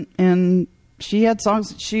together, and she had songs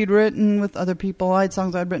that she'd written with other people, I had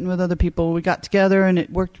songs I'd written with other people. We got together and it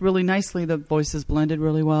worked really nicely. The voices blended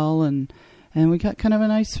really well, and we got kind of a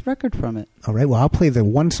nice record from it. All right, well, I'll play the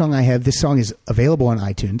one song I have. This song is available on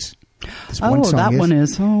iTunes. One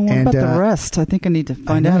is. Oh, what about the rest? I think I need to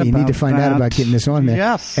find out about that. You need to find out about getting this on there.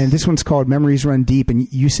 Yes. And this one's called Memories Run Deep,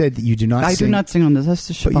 and you said that you do not sing. I do not sing on this. That's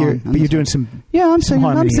just Siobhan. But you're doing some I'm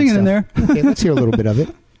singing in there. Okay, let's hear a little bit of it.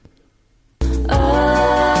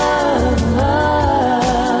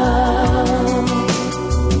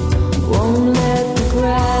 Won't let the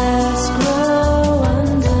grass grow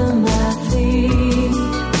under my feet.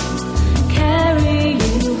 Carry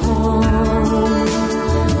you home.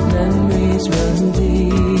 Memories run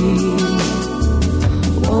deep.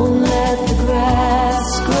 Won't let the grass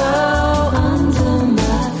grow under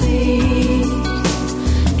my feet.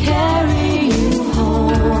 Carry you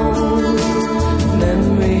home.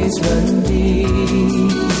 Memories run deep.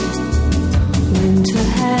 Winter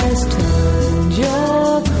has turned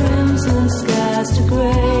your crimson skies to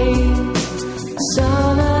gray.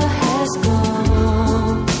 Summer has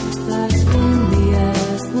gone. Lost in the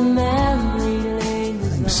earth, the memory lane.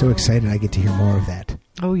 I'm so excited I get to hear more of that.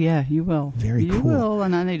 Oh, yeah, you will. Very you cool. You will,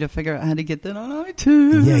 and I need to figure out how to get that on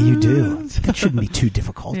iTunes. Yeah, you do. That shouldn't be too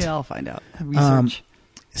difficult. Yeah, I'll find out. Research.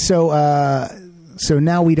 So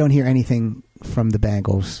now we don't hear anything from the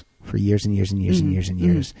Bangles for years and years and years and years and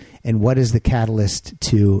years. And what is the catalyst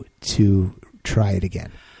to try it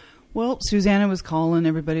again? Well, Susanna was calling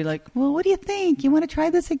everybody like, well, what do you think? You want to try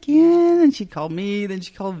this again? And she called me, then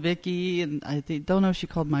she called Vicky, and I don't know if she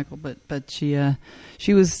called Michael, but she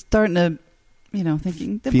was starting to,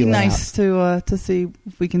 thinking it'd be nice to see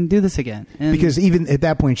if we can do this again. And because even at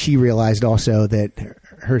that point, she realized also that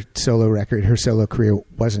her solo career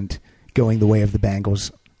wasn't going the way of the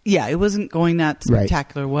Bangles. Yeah, it wasn't going that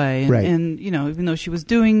spectacular way. And, and, even though she was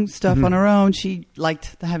doing stuff on her own, she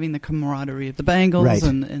liked having the camaraderie of the Bangles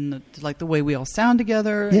and like the way we all sound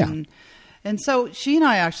together. Yeah. And so she and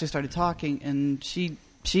I actually started talking, and she'd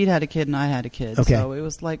had a kid and I had a kid. Okay. So it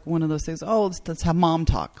was like one of those things, let's have mom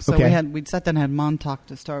talk. So we'd sat down and had mom talk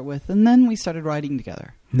to start with, and then we started writing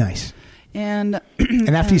together. Nice. And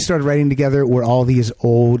after you started writing together, were all these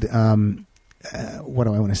old, what do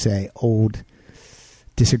I want to say, old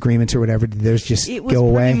disagreements or whatever, did those just go away? It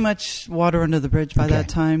was pretty much water under the bridge by that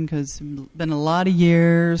time, because it's been a lot of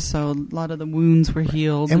years, so a lot of the wounds were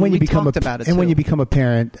healed. And when you become when you become a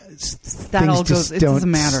parent, that all goes. It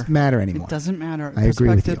doesn't matter anymore. It doesn't matter. I agree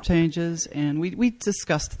with you. Perspective changes, and we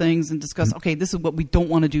discussed things and discussed. Okay, this is what we don't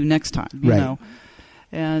want to do next time. You know.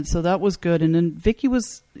 And so that was good. And then Vicky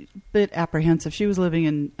was a bit apprehensive. She was living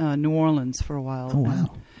in New Orleans for a while. Oh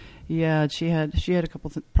wow. Yeah, she had a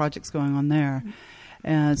couple of projects going on there.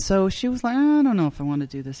 And so she was like, I don't know if I want to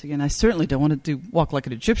do this again. I certainly don't want to walk like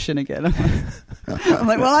an Egyptian again. I'm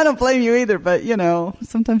like, well, I don't blame you either, but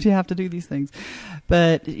sometimes you have to do these things.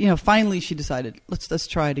 But finally she decided, let's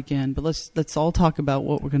try it again. But let's all talk about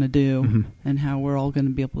what we're going to do and how we're all going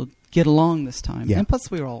to be able to get along this time. Yeah. And plus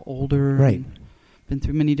we were all older, and been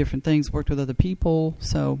through many different things, worked with other people.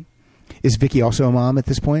 So. Is Vicky also a mom at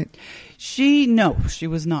this point? No, she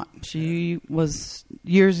was not. She was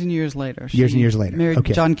years and years later. Years and years later. Married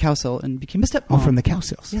John Cowsill and became a stepmom. Oh, from the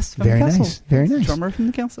Cowsills. Yes, from very the Cowsills. Nice. Very nice. Drummer from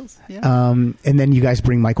the Cowsills. Yeah. And then you guys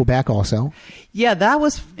bring Michael back also. Yeah, that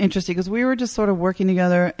was interesting because we were just sort of working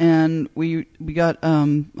together, and we got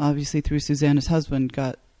obviously through Susanna's husband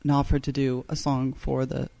got an offer to do a song for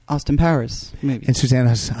the Austin Powers movie. And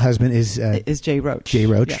Susanna's husband is Jay Roach. Jay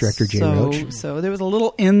Roach, yes. director Jay Roach. So there was a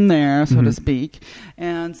little in there, so to speak.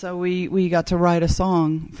 And so we got to write a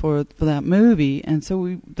song for that movie. And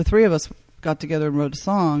so the three of us got together and wrote a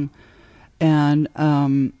song. And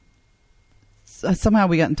somehow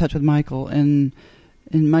we got in touch with Michael. And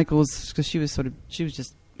Michael was, because she was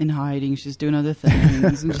just in hiding. She's doing other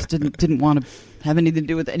things and just didn't want to have anything to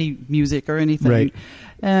do with any music or anything. Right.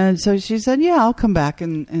 And so she said, yeah, I'll come back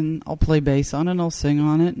and I'll play bass on it and I'll sing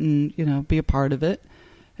on it and, be a part of it.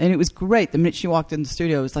 And it was great. The minute she walked in the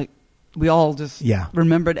studio, it was like we all just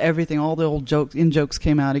remembered everything. All the old jokes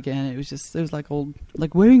came out again. It was like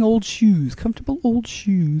wearing old shoes, comfortable old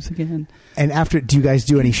shoes again. And do you guys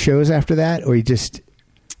do any shows after that, or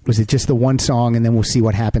was it just the one song and then we'll see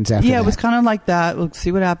what happens after that? Yeah, it was kind of like that. We'll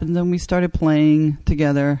see what happens. Then we started playing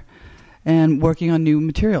together and working on new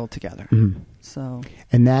material together. Mm-hmm. So,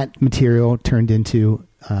 and that material turned into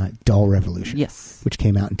Doll Revolution. Yes. Which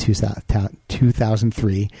came out in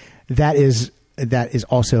 2003. That is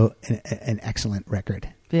also an excellent record.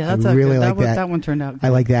 Yeah, that's really like that. That one turned out good. I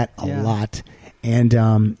like that a lot. And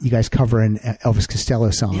you guys cover an Elvis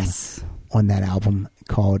Costello song on that album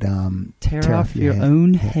called Tear Off Your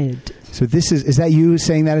Own Head. So is that you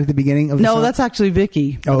saying that at the beginning of the song? No, that's actually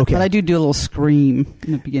Vicky. Oh, okay. But I do a little scream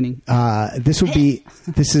in the beginning. This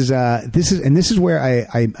is where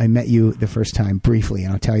I met you the first time briefly,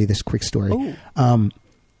 and I'll tell you this quick story.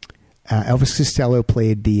 Elvis Costello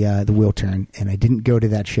played the Wheel Turn, and I didn't go to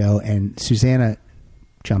that show, and Susanna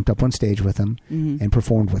jumped up on stage with him and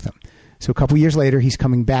performed with him. So a couple years later, he's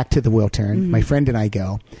coming back to the Wheel Turn. My friend and I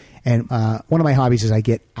go, And one of my hobbies is I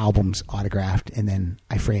get albums autographed and then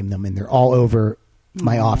I frame them, and they're all over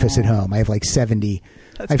my office at home. I have like 70.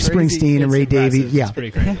 I have crazy. Springsteen and Ray Davies. Yeah. It's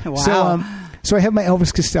pretty great. Wow. So I have my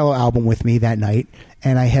Elvis Costello album with me that night,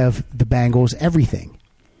 and I have the Bangles Everything.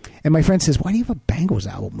 And my friend says, "Why do you have a Bangles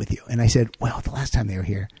album with you?" And I said, "Well, the last time they were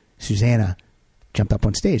here, Susanna jumped up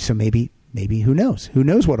on stage, so maybe who knows? Who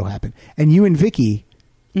knows what'll happen?" And you and Vicky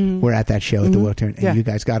were at that show at the World Turn, and you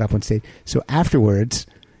guys got up on stage. So afterwards,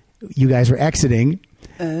 you guys were exiting,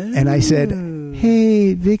 and I said,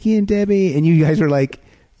 "Hey, Vicky and Debbie," and you guys were like,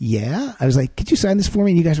 "Yeah." I was like, "Could you sign this for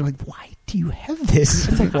me?" And you guys were like, "Why do you have this?"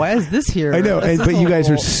 It's like, why is this here? I know, but you guys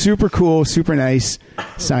were super cool, super nice,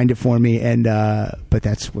 signed it for me, and but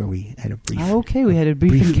that's where we had a brief. Okay, we had a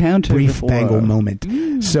brief encounter, brief Bangle moment.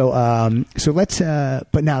 So let's.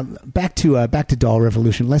 But now back to Doll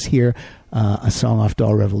Revolution. Let's hear a song off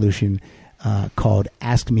Doll Revolution called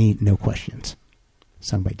 "Ask Me No Questions,"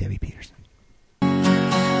 sung by Debbi Peterson.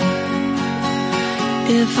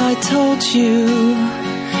 If I told you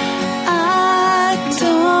I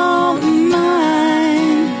don't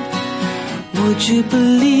mind, would you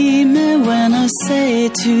believe me when I say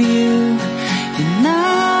to you, you're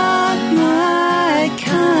not my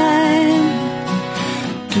kind?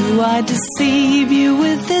 Do I deceive you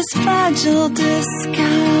with this fragile disguise?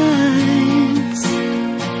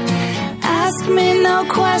 Ask me no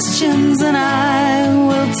questions and I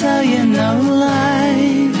will tell you no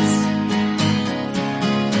lies.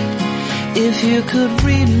 If you could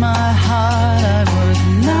read my heart, I would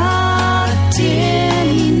not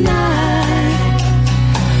deny.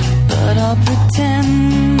 But I'll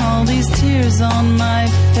pretend all these tears on my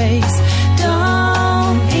face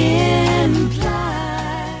don't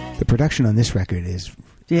imply. The production on this record is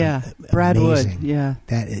Brad amazing. Wood. Yeah,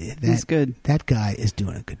 he's good. That guy is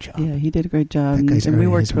doing a good job. Yeah, he did a great job, That guy's and we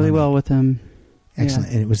earning worked his really money. well with him. Excellent.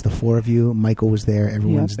 Yeah. And it was the four of you. Michael was there.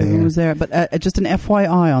 Everyone's there. Everyone was there. But just an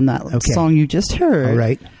FYI on that song you just heard. All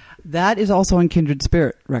right. That is also on Kindred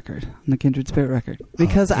Spirit record, on the Kindred Spirit record.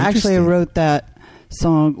 Because actually I wrote that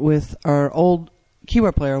song with our old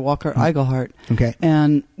keyboard player, Walker Eigelhart. Okay.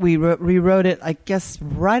 And we rewrote it, I guess,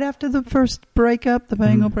 right after the first breakup, the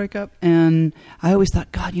Bangle breakup. And I always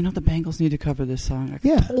thought, God, the Bangles need to cover this song. I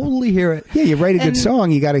can totally hear it. Yeah, you write a good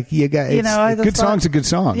song. You got a good song's a good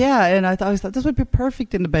song. Yeah, and I always thought this would be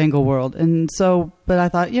perfect in the Bangle world. And so, but I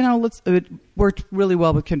thought, it worked really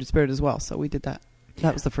well with Kindred Spirit as well. So we did that.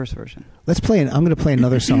 That was the first version. I'm going to play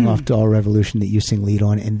another song off Doll Revolution that you sing lead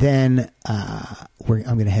on, and then I'm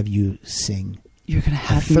going to have you sing. You're going to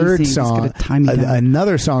have a third me sing. song,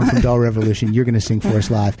 another song from Doll Revolution. You're going to sing for us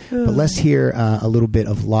live. But let's hear a little bit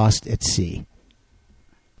of "Lost at Sea."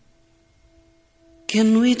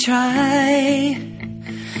 Can we try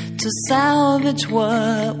to salvage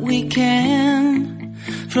what we can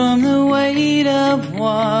from the weight of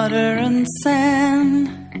water and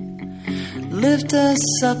sand? Lift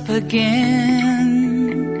us up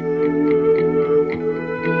again.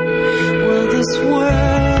 Will this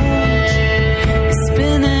world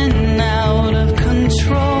spinning out of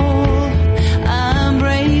control? I'm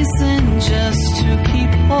racing just to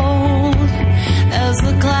keep hold as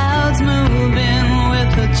the clouds move in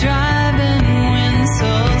with a driving wind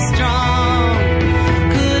so strong.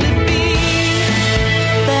 Could it be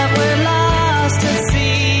that we're lost at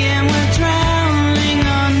sea and we're drowning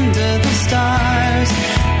under the stars?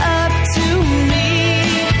 Up to me,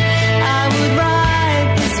 I would ride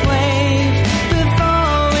this wave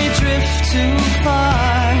before we drift too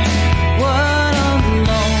far. What a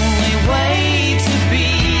lonely way to be,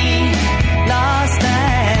 lost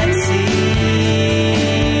at sea.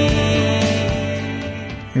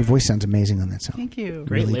 Your voice sounds amazing on that song. Thank you.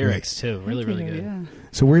 Great Really lyrics too. Really, really good. Yeah.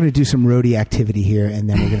 So we're going to do some roadie activity here, and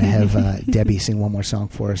then we're going to have Debbie sing one more song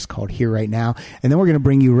for us called "Here Right Now," and then we're going to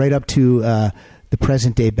bring you right up to the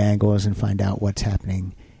present day Bangles and find out what's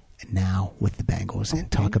happening now with the Bangles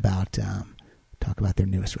and talk about their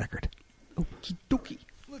newest record. Okie dokie.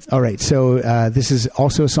 All right, so this is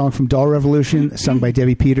also a song from Doll Revolution, sung by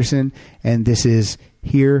Debbi Peterson, and this is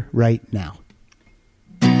 "Here Right Now."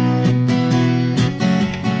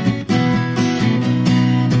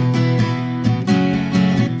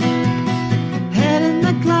 Head in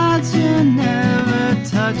the clouds, you never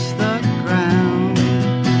touch the ground.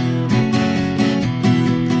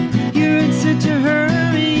 You're in such a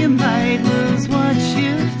hurry, you might lose what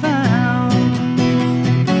you found.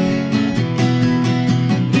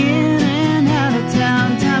 In and out of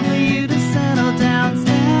town, time for you to settle down.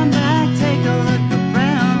 Stand back, take a look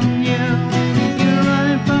around you.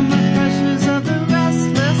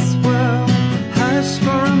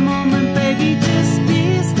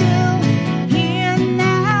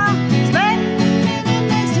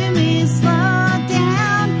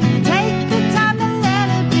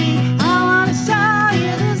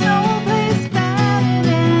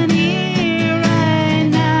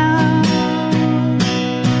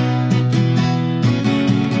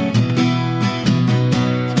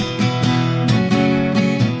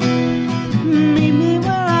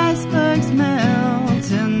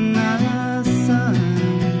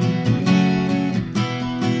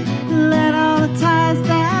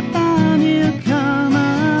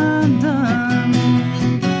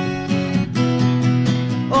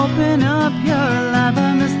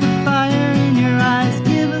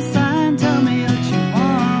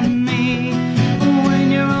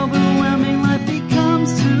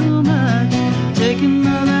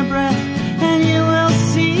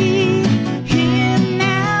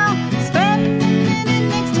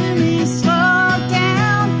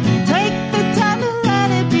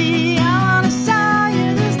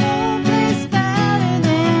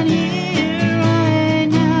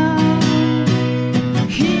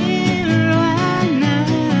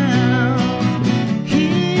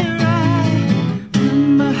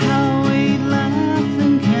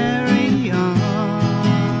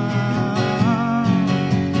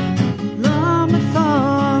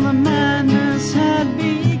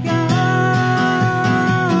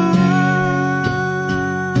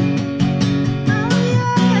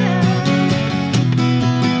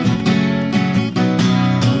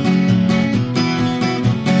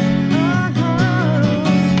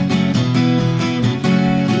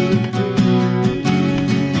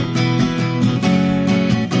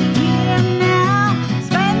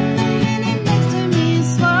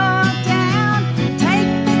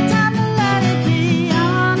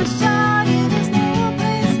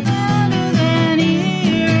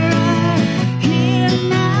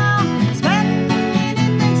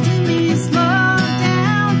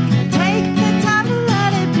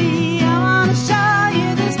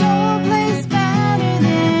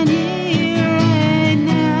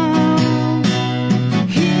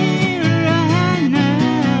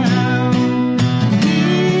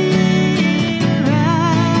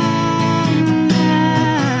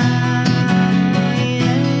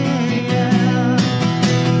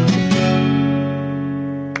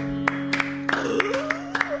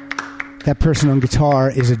 That person on guitar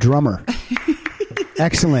is a drummer.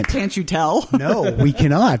 Excellent. Can't you tell? No, we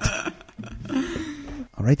cannot.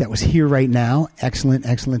 All right, that was Here Right Now. Excellent,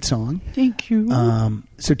 excellent song. Thank you.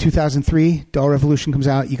 So 2003, Doll Revolution comes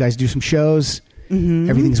out. You guys do some shows. Mm-hmm.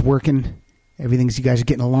 Everything's working. You guys are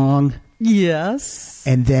getting along. Yes.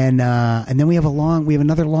 And then we have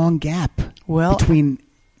another long gap between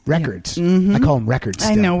records. Yeah. Mm-hmm. I call them records.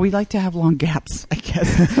 I know. We like to have long gaps, I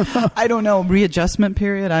guess. I don't know. Readjustment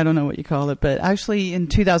period. I don't know what you call it. But actually in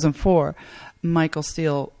 2004, Michael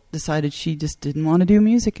Steele decided she just didn't want to do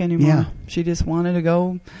music anymore. Yeah. She just wanted to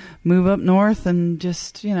go move up north and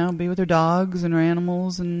just, be with her dogs and her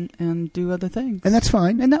animals and do other things. And that's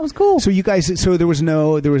fine. And that was cool. So you guys, there was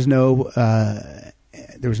no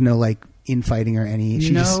like infighting or any.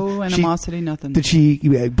 Animosity, nothing. Did she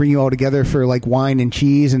bring you all together for like wine and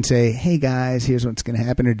cheese and say, "Hey guys, here's what's going to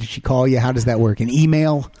happen"? Or did she call you? How does that work? An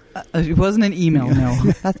email? It wasn't an email. No,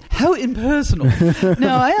 that's how impersonal.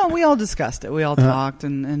 No, we all discussed it. We all talked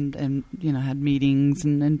and had meetings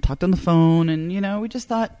and talked on the phone and we just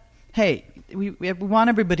thought, hey, we want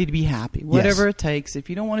everybody to be happy, whatever it takes. If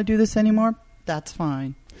you don't want to do this anymore, that's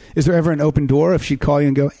fine. Is there ever an open door if she'd call you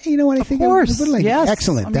and go, "Hey, you know what? I think of course, yes,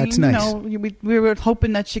 excellent. That's nice." We were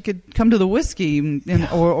hoping that she could come to the whiskey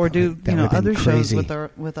or do other shows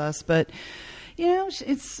with us, but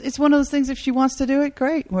it's one of those things. If she wants to do it,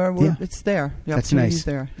 great. It's there. The That's nice.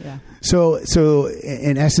 There. Yeah. So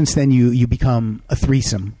in essence, then you become a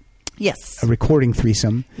threesome. Yes. A recording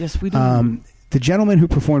threesome. Yes, we do. The gentleman who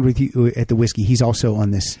performed with you at the whiskey, he's also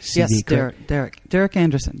on this CD. Yes, Derek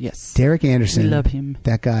Anderson. Yes, Derek Anderson. We love him.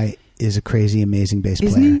 That guy is a crazy, amazing bass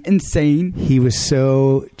player. Isn't he insane? He was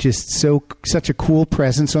such a cool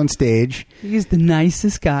presence on stage. He's the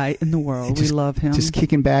nicest guy in the world. We love him. Just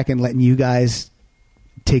kicking back and letting you guys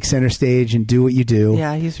take center stage and do what you do.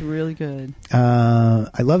 Yeah, he's really good.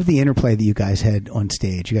 I love the interplay that you guys had on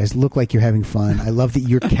stage. You guys look like you're having fun. I love that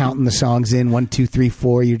you're counting the songs in 1, 2, 3,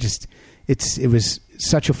 4. It was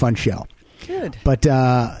such a fun show. Good. But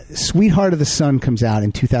Sweetheart of the Sun comes out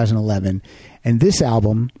in 2011, and this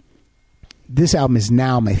album is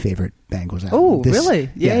now my favorite Bangles album. Oh, really?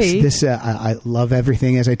 Yay. Yes. I love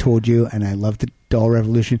everything, as I told you, and I love the Doll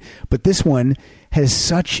Revolution. But this one has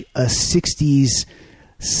such a 60s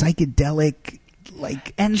psychedelic,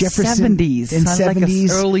 and Jefferson 70s and 70s, like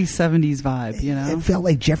an early 70s vibe. It felt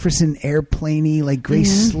like Jefferson Airplane-y, like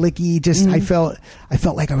Grace Slicky. Just I felt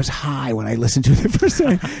like I was high when I listened to it the first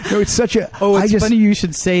time. It's such a it's funny you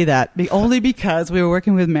should say that. Only because we were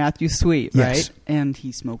working with Matthew Sweet, right? Yes. And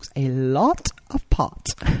he smokes a lot of pot.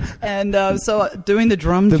 And so doing the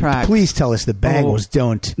drum tracks. Please tell us the Bangles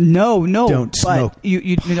don't smoke.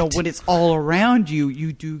 You when it's all around you,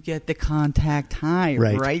 you do get the contact high,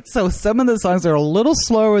 right? So some of the songs are a little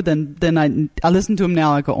slower than I listen to them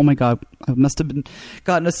now. I go, oh my God, I must have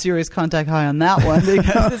gotten a serious contact high on that one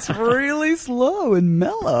because it's really slow and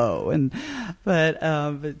mellow. But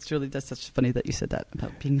it's really that's such funny that you said that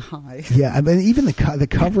about being high. Yeah, I mean even the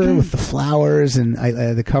cover with the flowers and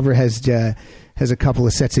the cover has a couple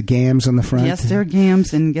of sets of gams on the front. Yes, they're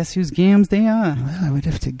gams, and guess whose gams they are? Well, I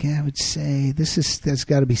would say that's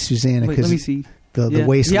got to be Susanna. Wait, let me see. The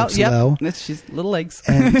waist looks low. She's little legs.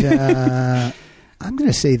 And I'm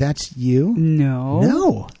going to say that's you.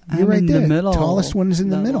 No, you're right there. The middle. Tallest one is in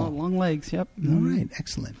the middle. Long legs. Yep. All right,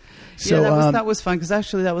 excellent. So that was fun because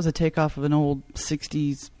actually that was a takeoff of an old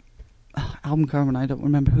 '60s album cover, and I don't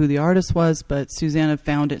remember who the artist was, but Susanna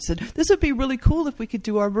found it, said this would be really cool if we could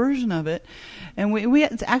do our version of it. And we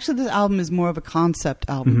actually, this album is more of a concept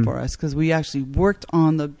album for us because we actually worked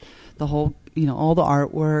on the whole, all the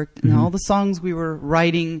artwork and all the songs we were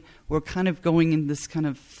writing were kind of going in this kind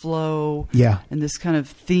of flow and this kind of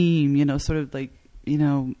theme, sort of like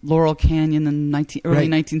Laurel Canyon in early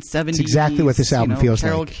 1970s. It's exactly what this album feels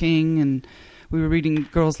Carole like. King, and we were reading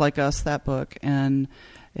Girls Like Us, that book, and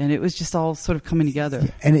it was just all sort of coming together.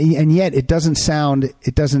 And yet it doesn't sound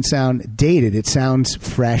dated. It sounds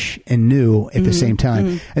fresh and new at the same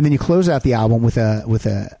time. And then you close out the album with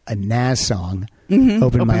a Nas song,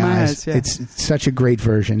 Open My Eyes. Yeah. It's such a great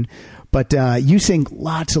version. But you sing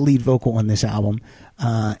lots of lead vocal on this album.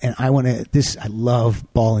 And I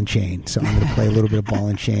love Ball and Chain, so I'm going to play a little bit of Ball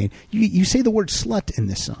and Chain. You say the word slut in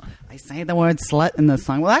this song. I say the word slut in this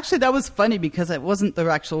song. Well, actually, that was funny because it wasn't the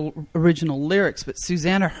actual original lyrics, but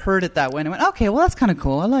Susanna heard it that way and went, okay, well, that's kind of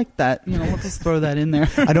cool. I like that. We'll just throw that in there.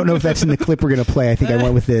 I don't know if that's in the clip we're going to play. I think I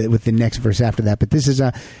went with the next verse after that. But this is,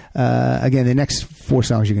 again, the next 4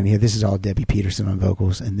 songs you're going to hear. This is all Debbi Peterson on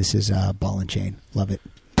vocals, and this is Ball and Chain. Love it.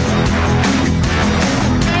 The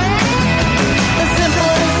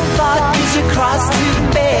simplest thought is your cross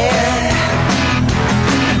to bear.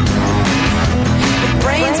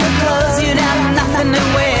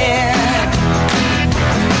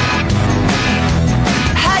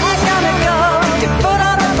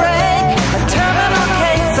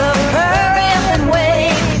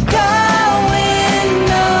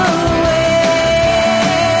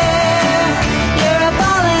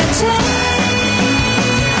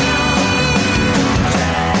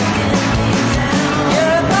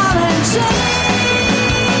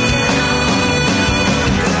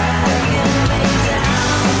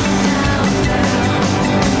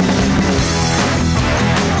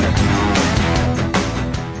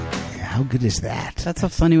 is that? That's a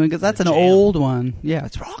funny one because that's an old one. Yeah,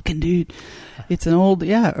 it's rocking, dude. It's an old,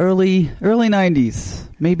 early 90s,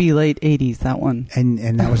 maybe late 80s, that one.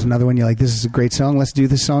 And that was another one you're like, this is a great song, let's do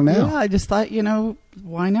this song now. Yeah, I just thought,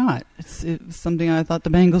 why not? It was something I thought the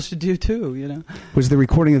Bangles should do too, Was the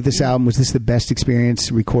recording of this album, was this the best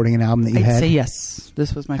experience recording an album that you had? I'd say yes.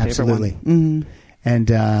 This was my Absolutely. favorite one. Mm-hmm.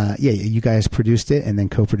 And you guys produced it and then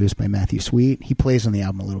co-produced by Matthew Sweet. He plays on the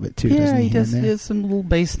album a little bit too, doesn't he? He does some little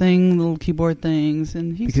bass thing, little keyboard things,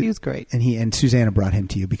 and he was great. And Susanna brought him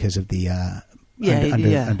to you because of the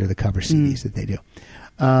under the cover CDs that they do.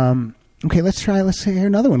 Okay, let's hear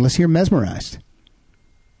another one. Let's hear Mesmerized.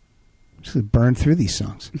 Just burn through these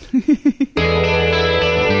songs. The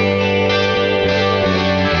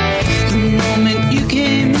moment you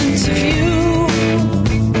came into view,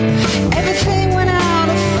 everything went out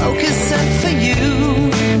of focus except for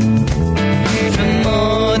you. From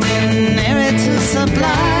ordinary to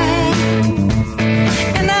sublime,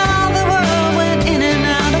 and now the world went in and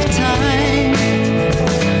out of time.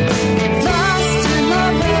 Lost in a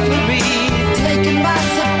reverie, taken by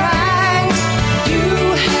surprise. You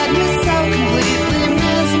had me so completely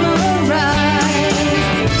mesmerized.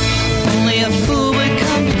 Only a fool would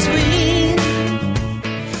come between.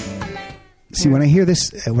 See, when I hear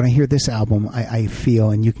this album, I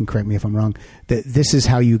feel, and you can correct me if I'm wrong, that this is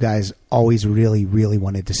how you guys always really, really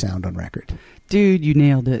wanted to sound on record. Dude, you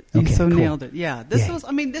nailed it. You Okay, cool. nailed it. Yeah, this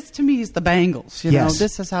to me is the Bangles. You know,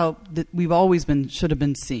 this is how we've always should have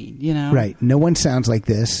been seen. Right. No one sounds like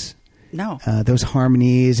this. No. Those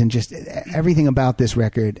harmonies and just everything about this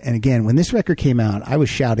record. And again, when this record came out, I was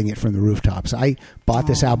shouting it from the rooftops. I bought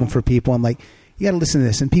this album for people. I'm like, you got to listen to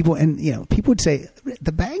this. And people would say,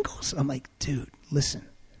 the Bangles. I'm like, dude, listen,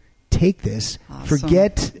 take this. Awesome.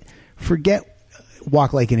 Forget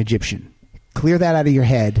Walk Like an Egyptian. Clear that out of your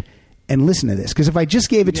head and listen to this. Because if I just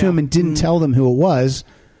gave it to them and didn't tell them who it was,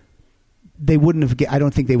 they wouldn't have. I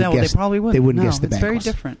don't think they would guess. They probably wouldn't. They wouldn't guess the Bangles. It's very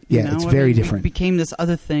different. Yeah, it's very different. It became this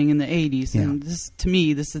other thing in the 80s. And to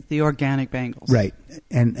me, this is the organic Bangles. Right.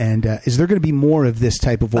 And is there going to be more of this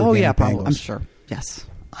type of organic probably. Bangles? I'm sure. Yes.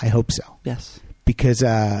 I hope so. Yes. Because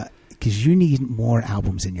you need more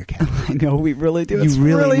albums in your catalog. I know, we really do. You It's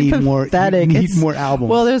really need pathetic. more. You need more albums.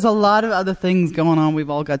 Well, there's a lot of other things going on. We've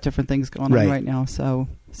all got different things going on right now. So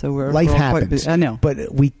life we're happens. I know,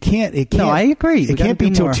 but we can't. It can't. No, I agree. It can't be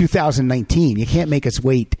till 2019. You can't make us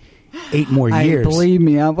wait 8 more years. Believe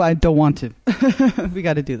me, I don't want to. We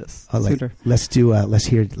got to do this sooner. Let's do. Let's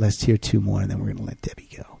hear 2 more, and then we're going to let Debbie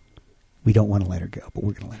go. We don't want to let her go, but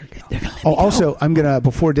we're going to let her go. Also, I'm going to,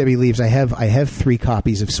 before Debbie leaves, I have 3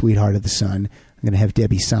 copies of Sweetheart of the Sun. I'm going to have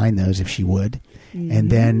Debbie sign those if she would. Mm-hmm.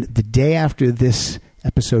 And then the day after this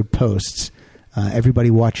episode posts,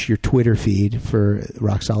 everybody watch your Twitter feed for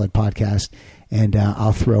Rock Solid Podcast, and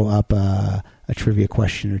I'll throw up a trivia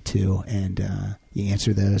question or 2, and you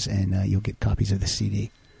answer those, and you'll get copies of the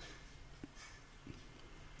CD.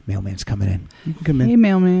 Mailman's coming in. You can come in. Hey,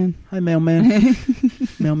 Mailman. Hi, Mailman.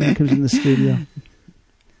 Mailman comes in the studio.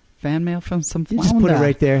 Fan mail from some You just put it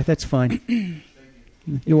right there. That's fine.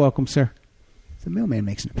 You're welcome, sir. The Mailman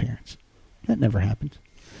makes an appearance. That never happens.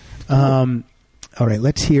 All right,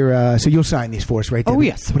 let's hear. So you'll sign these for us, right? Oh,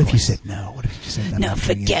 yes. What if you said no? What if you said no?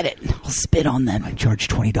 Forget it. I'll spit on them. I charge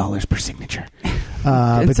 $20 per signature.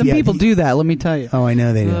 But some people do that. Let me tell you. Oh, I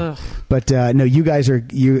know they do. Ugh. But no, you guys are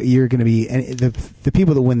you're going to be, and the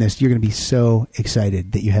people that win this, you're going to be so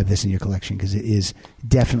excited that you have this in your collection because it is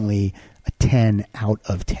definitely a 10 out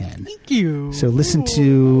of 10. Thank you. So listen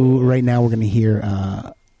to right now. We're going to hear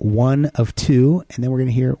 1 of 2, and then we're going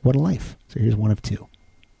to hear What a Life. So here's 1 of 2.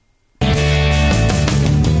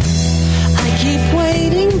 I keep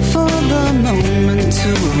waiting for the moment to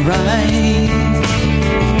arrive,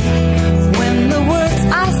 when the words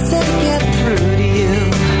I say get through to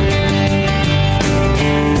you.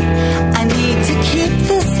 I need to keep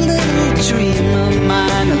this little dream of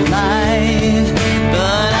mine alive,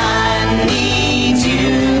 but I need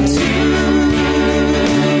you too.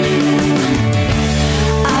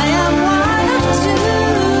 I am one of 2,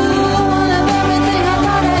 one of everything I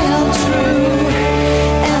thought I held true.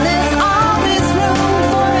 And there's always room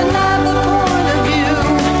for another point of view.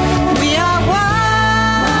 We are one,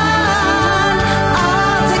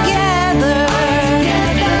 all together.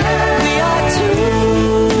 We are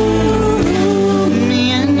 2, me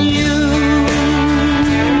and you.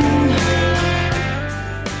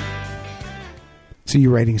 So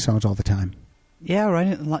you're writing songs all the time. Yeah,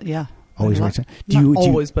 writing a lot. Yeah, Always write songs. Not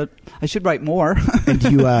always, but I should write more. And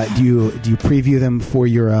do you preview them for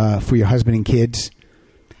your husband and kids?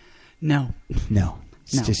 No,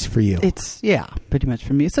 It's just for you. It's pretty much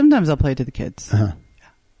for me. Sometimes I'll play to the kids. Uh-huh.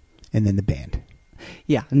 and then the band.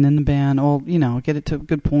 Yeah, and then the band. Get it to a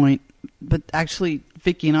good point. But actually,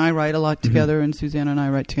 Vicky and I write a lot together, and Susanna and I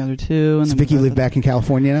write together too. And Does Vicky live back in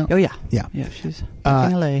California now? Oh yeah, yeah. She's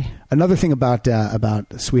back in LA. Another thing about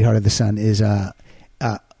 "Sweetheart of the Sun" is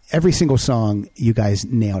every single song you guys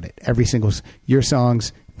nailed it. Your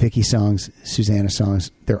songs, Vicky's songs, Susanna's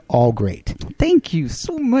songs, they're all great. Thank you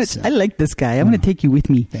so much. So, I like this guy. I'm going to take you with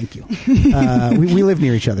me. Thank you. We live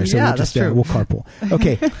near each other, so we'll just we'll carpool.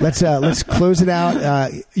 Okay, let's close it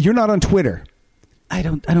out. You're not on Twitter. I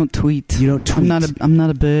don't tweet. You don't tweet. I'm not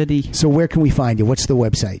a birdie. So where can we find you? What's the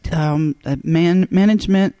website? At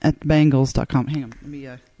management@bangles.com. Hang on. Let me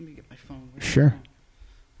get my phone. Sure.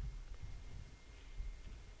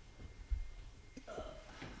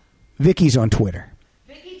 Vicky's on Twitter.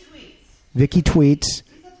 Vicky tweets.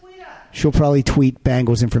 She'll probably tweet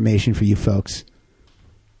Bangles information for you folks.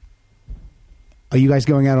 Are you guys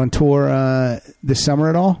going out on tour this summer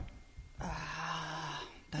at all?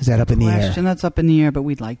 Is that up in the air? That's up in the air, but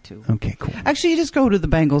we'd like to. Okay, cool. Actually, you just go to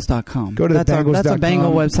thebangles.com. Go to thebangles.com. That's a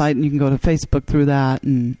Bangle website, and you can go to Facebook through that.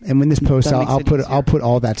 And when this posts, I'll put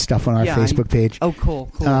all that stuff on our Facebook page. Oh, cool.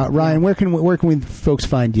 Ryan, where can folks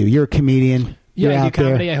find you? You're a comedian. Yeah, I do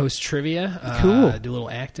comedy. I host trivia. Cool. Do a little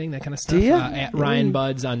acting, that kind of stuff. Do you? At Ryan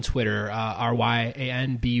Buds on Twitter.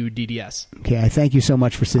 RyanBudds. Okay, I thank you so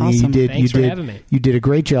much for sitting here. You Thanks for having me. You did a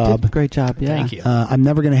great job. Great job. Yeah. Thank you. I'm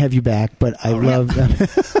never going to have you back, but I love.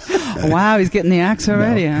 Wow, he's getting the axe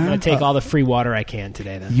already. I'm Huh? going to take all the free water I can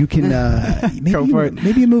today. Then you can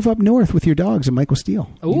maybe you move up north with your dogs and Michael Steele.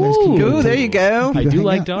 Ooh, there you go. I do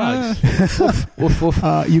like dogs.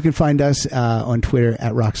 You can find us on Twitter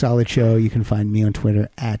at Rock Solid Show. You can find me on Twitter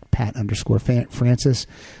at Pat_Francis.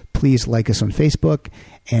 Please like us on Facebook,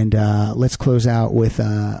 and let's close out with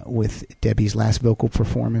Debbie's last vocal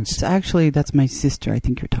performance. That's my sister. I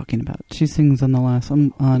think you're talking about. She sings on the last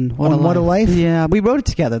on What a Life. Yeah, we wrote it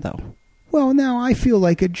together though. Well, now I feel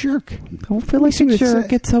like a jerk. Don't feel like a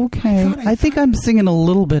jerk. It's okay. I think I'm singing a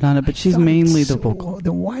little bit on it, but she's mainly the vocal.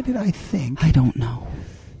 Then why did I think? I don't know.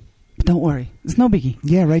 But don't worry. It's no biggie.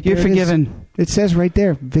 Yeah, right there. You're forgiven. It says right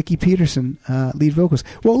there, Debbi Peterson, lead vocals.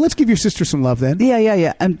 Well, let's give your sister some love then.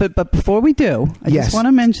 Yeah. But before we do, I just want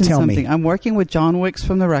to mention something. Me. I'm working with John Wicks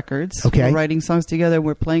from the Records. Okay. We're writing songs together.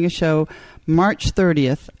 We're playing a show March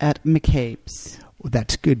 30th at McCabe's. Well,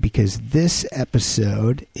 that's good because this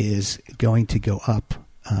episode is going to go up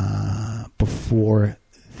before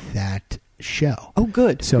that show. Oh,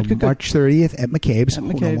 good. So good. March 30th at McCabe's.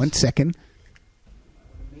 Hold on 1 second.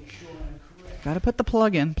 Got to put the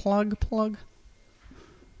plug in. Plug.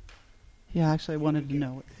 Yeah, actually, I wanted to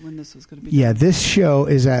know when this was going to be. Yeah, this show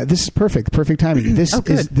is this is perfect timing.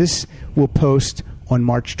 This will post on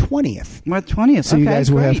March 20th. March 20th. So you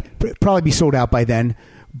guys will have probably be sold out by then.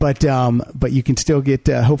 But you can still get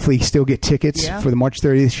hopefully still get tickets for the March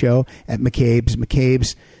 30th show at McCabe's.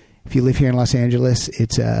 McCabe's, if you live here in Los Angeles,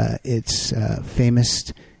 it's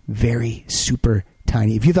famous, very super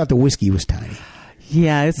tiny. If you thought the whiskey was tiny.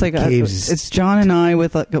 Yeah, it's like it's John and I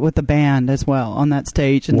with the band as well on that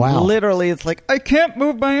stage, and literally it's like I can't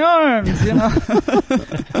move my arms, you know.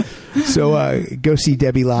 So go see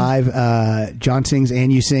Debbie live. John sings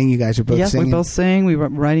and you sing. You guys are both singing. Yes, we both sing. We were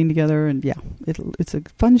writing together, and it's a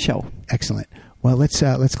fun show. Excellent. Well, let's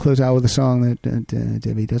close out with a song that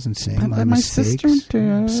Debbie doesn't sing. My mistakes. Sister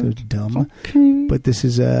I'm so dumb. Okay. But this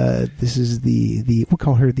is the we'll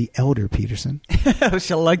call her the Elder Peterson.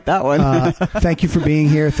 She'll like that one. Thank you for being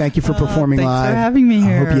here. Thank you for performing live. Thanks for having me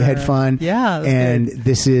here. I hope you had fun. Yeah. And good.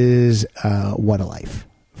 This is What a Life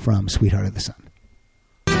from Sweetheart of the Sun.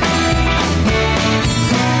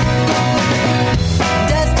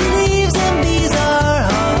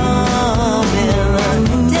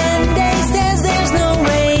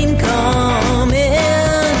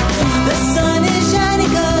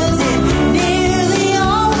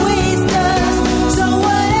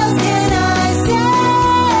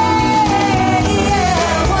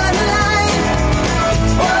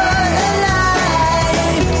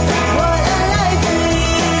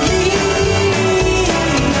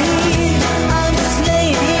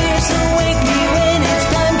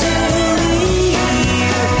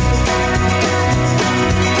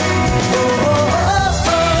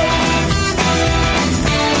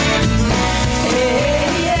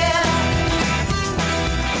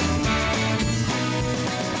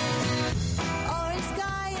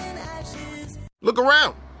 Look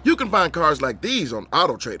around. You can find cars like these on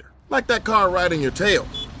AutoTrader, like that car riding your tail.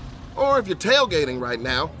 Or if you're tailgating right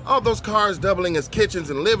now, all those cars doubling as kitchens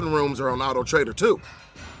and living rooms are on AutoTrader too.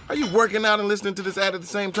 Are you working out and listening to this ad at the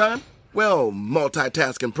same time? Well,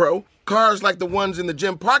 multitasking pro, cars like the ones in the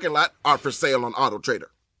gym parking lot are for sale on AutoTrader.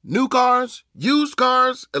 New cars, used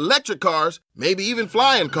cars, electric cars, maybe even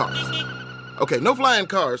flying cars. Okay, no flying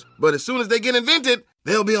cars, but as soon as they get invented,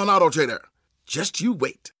 they'll be on AutoTrader. Just you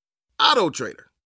wait. AutoTrader.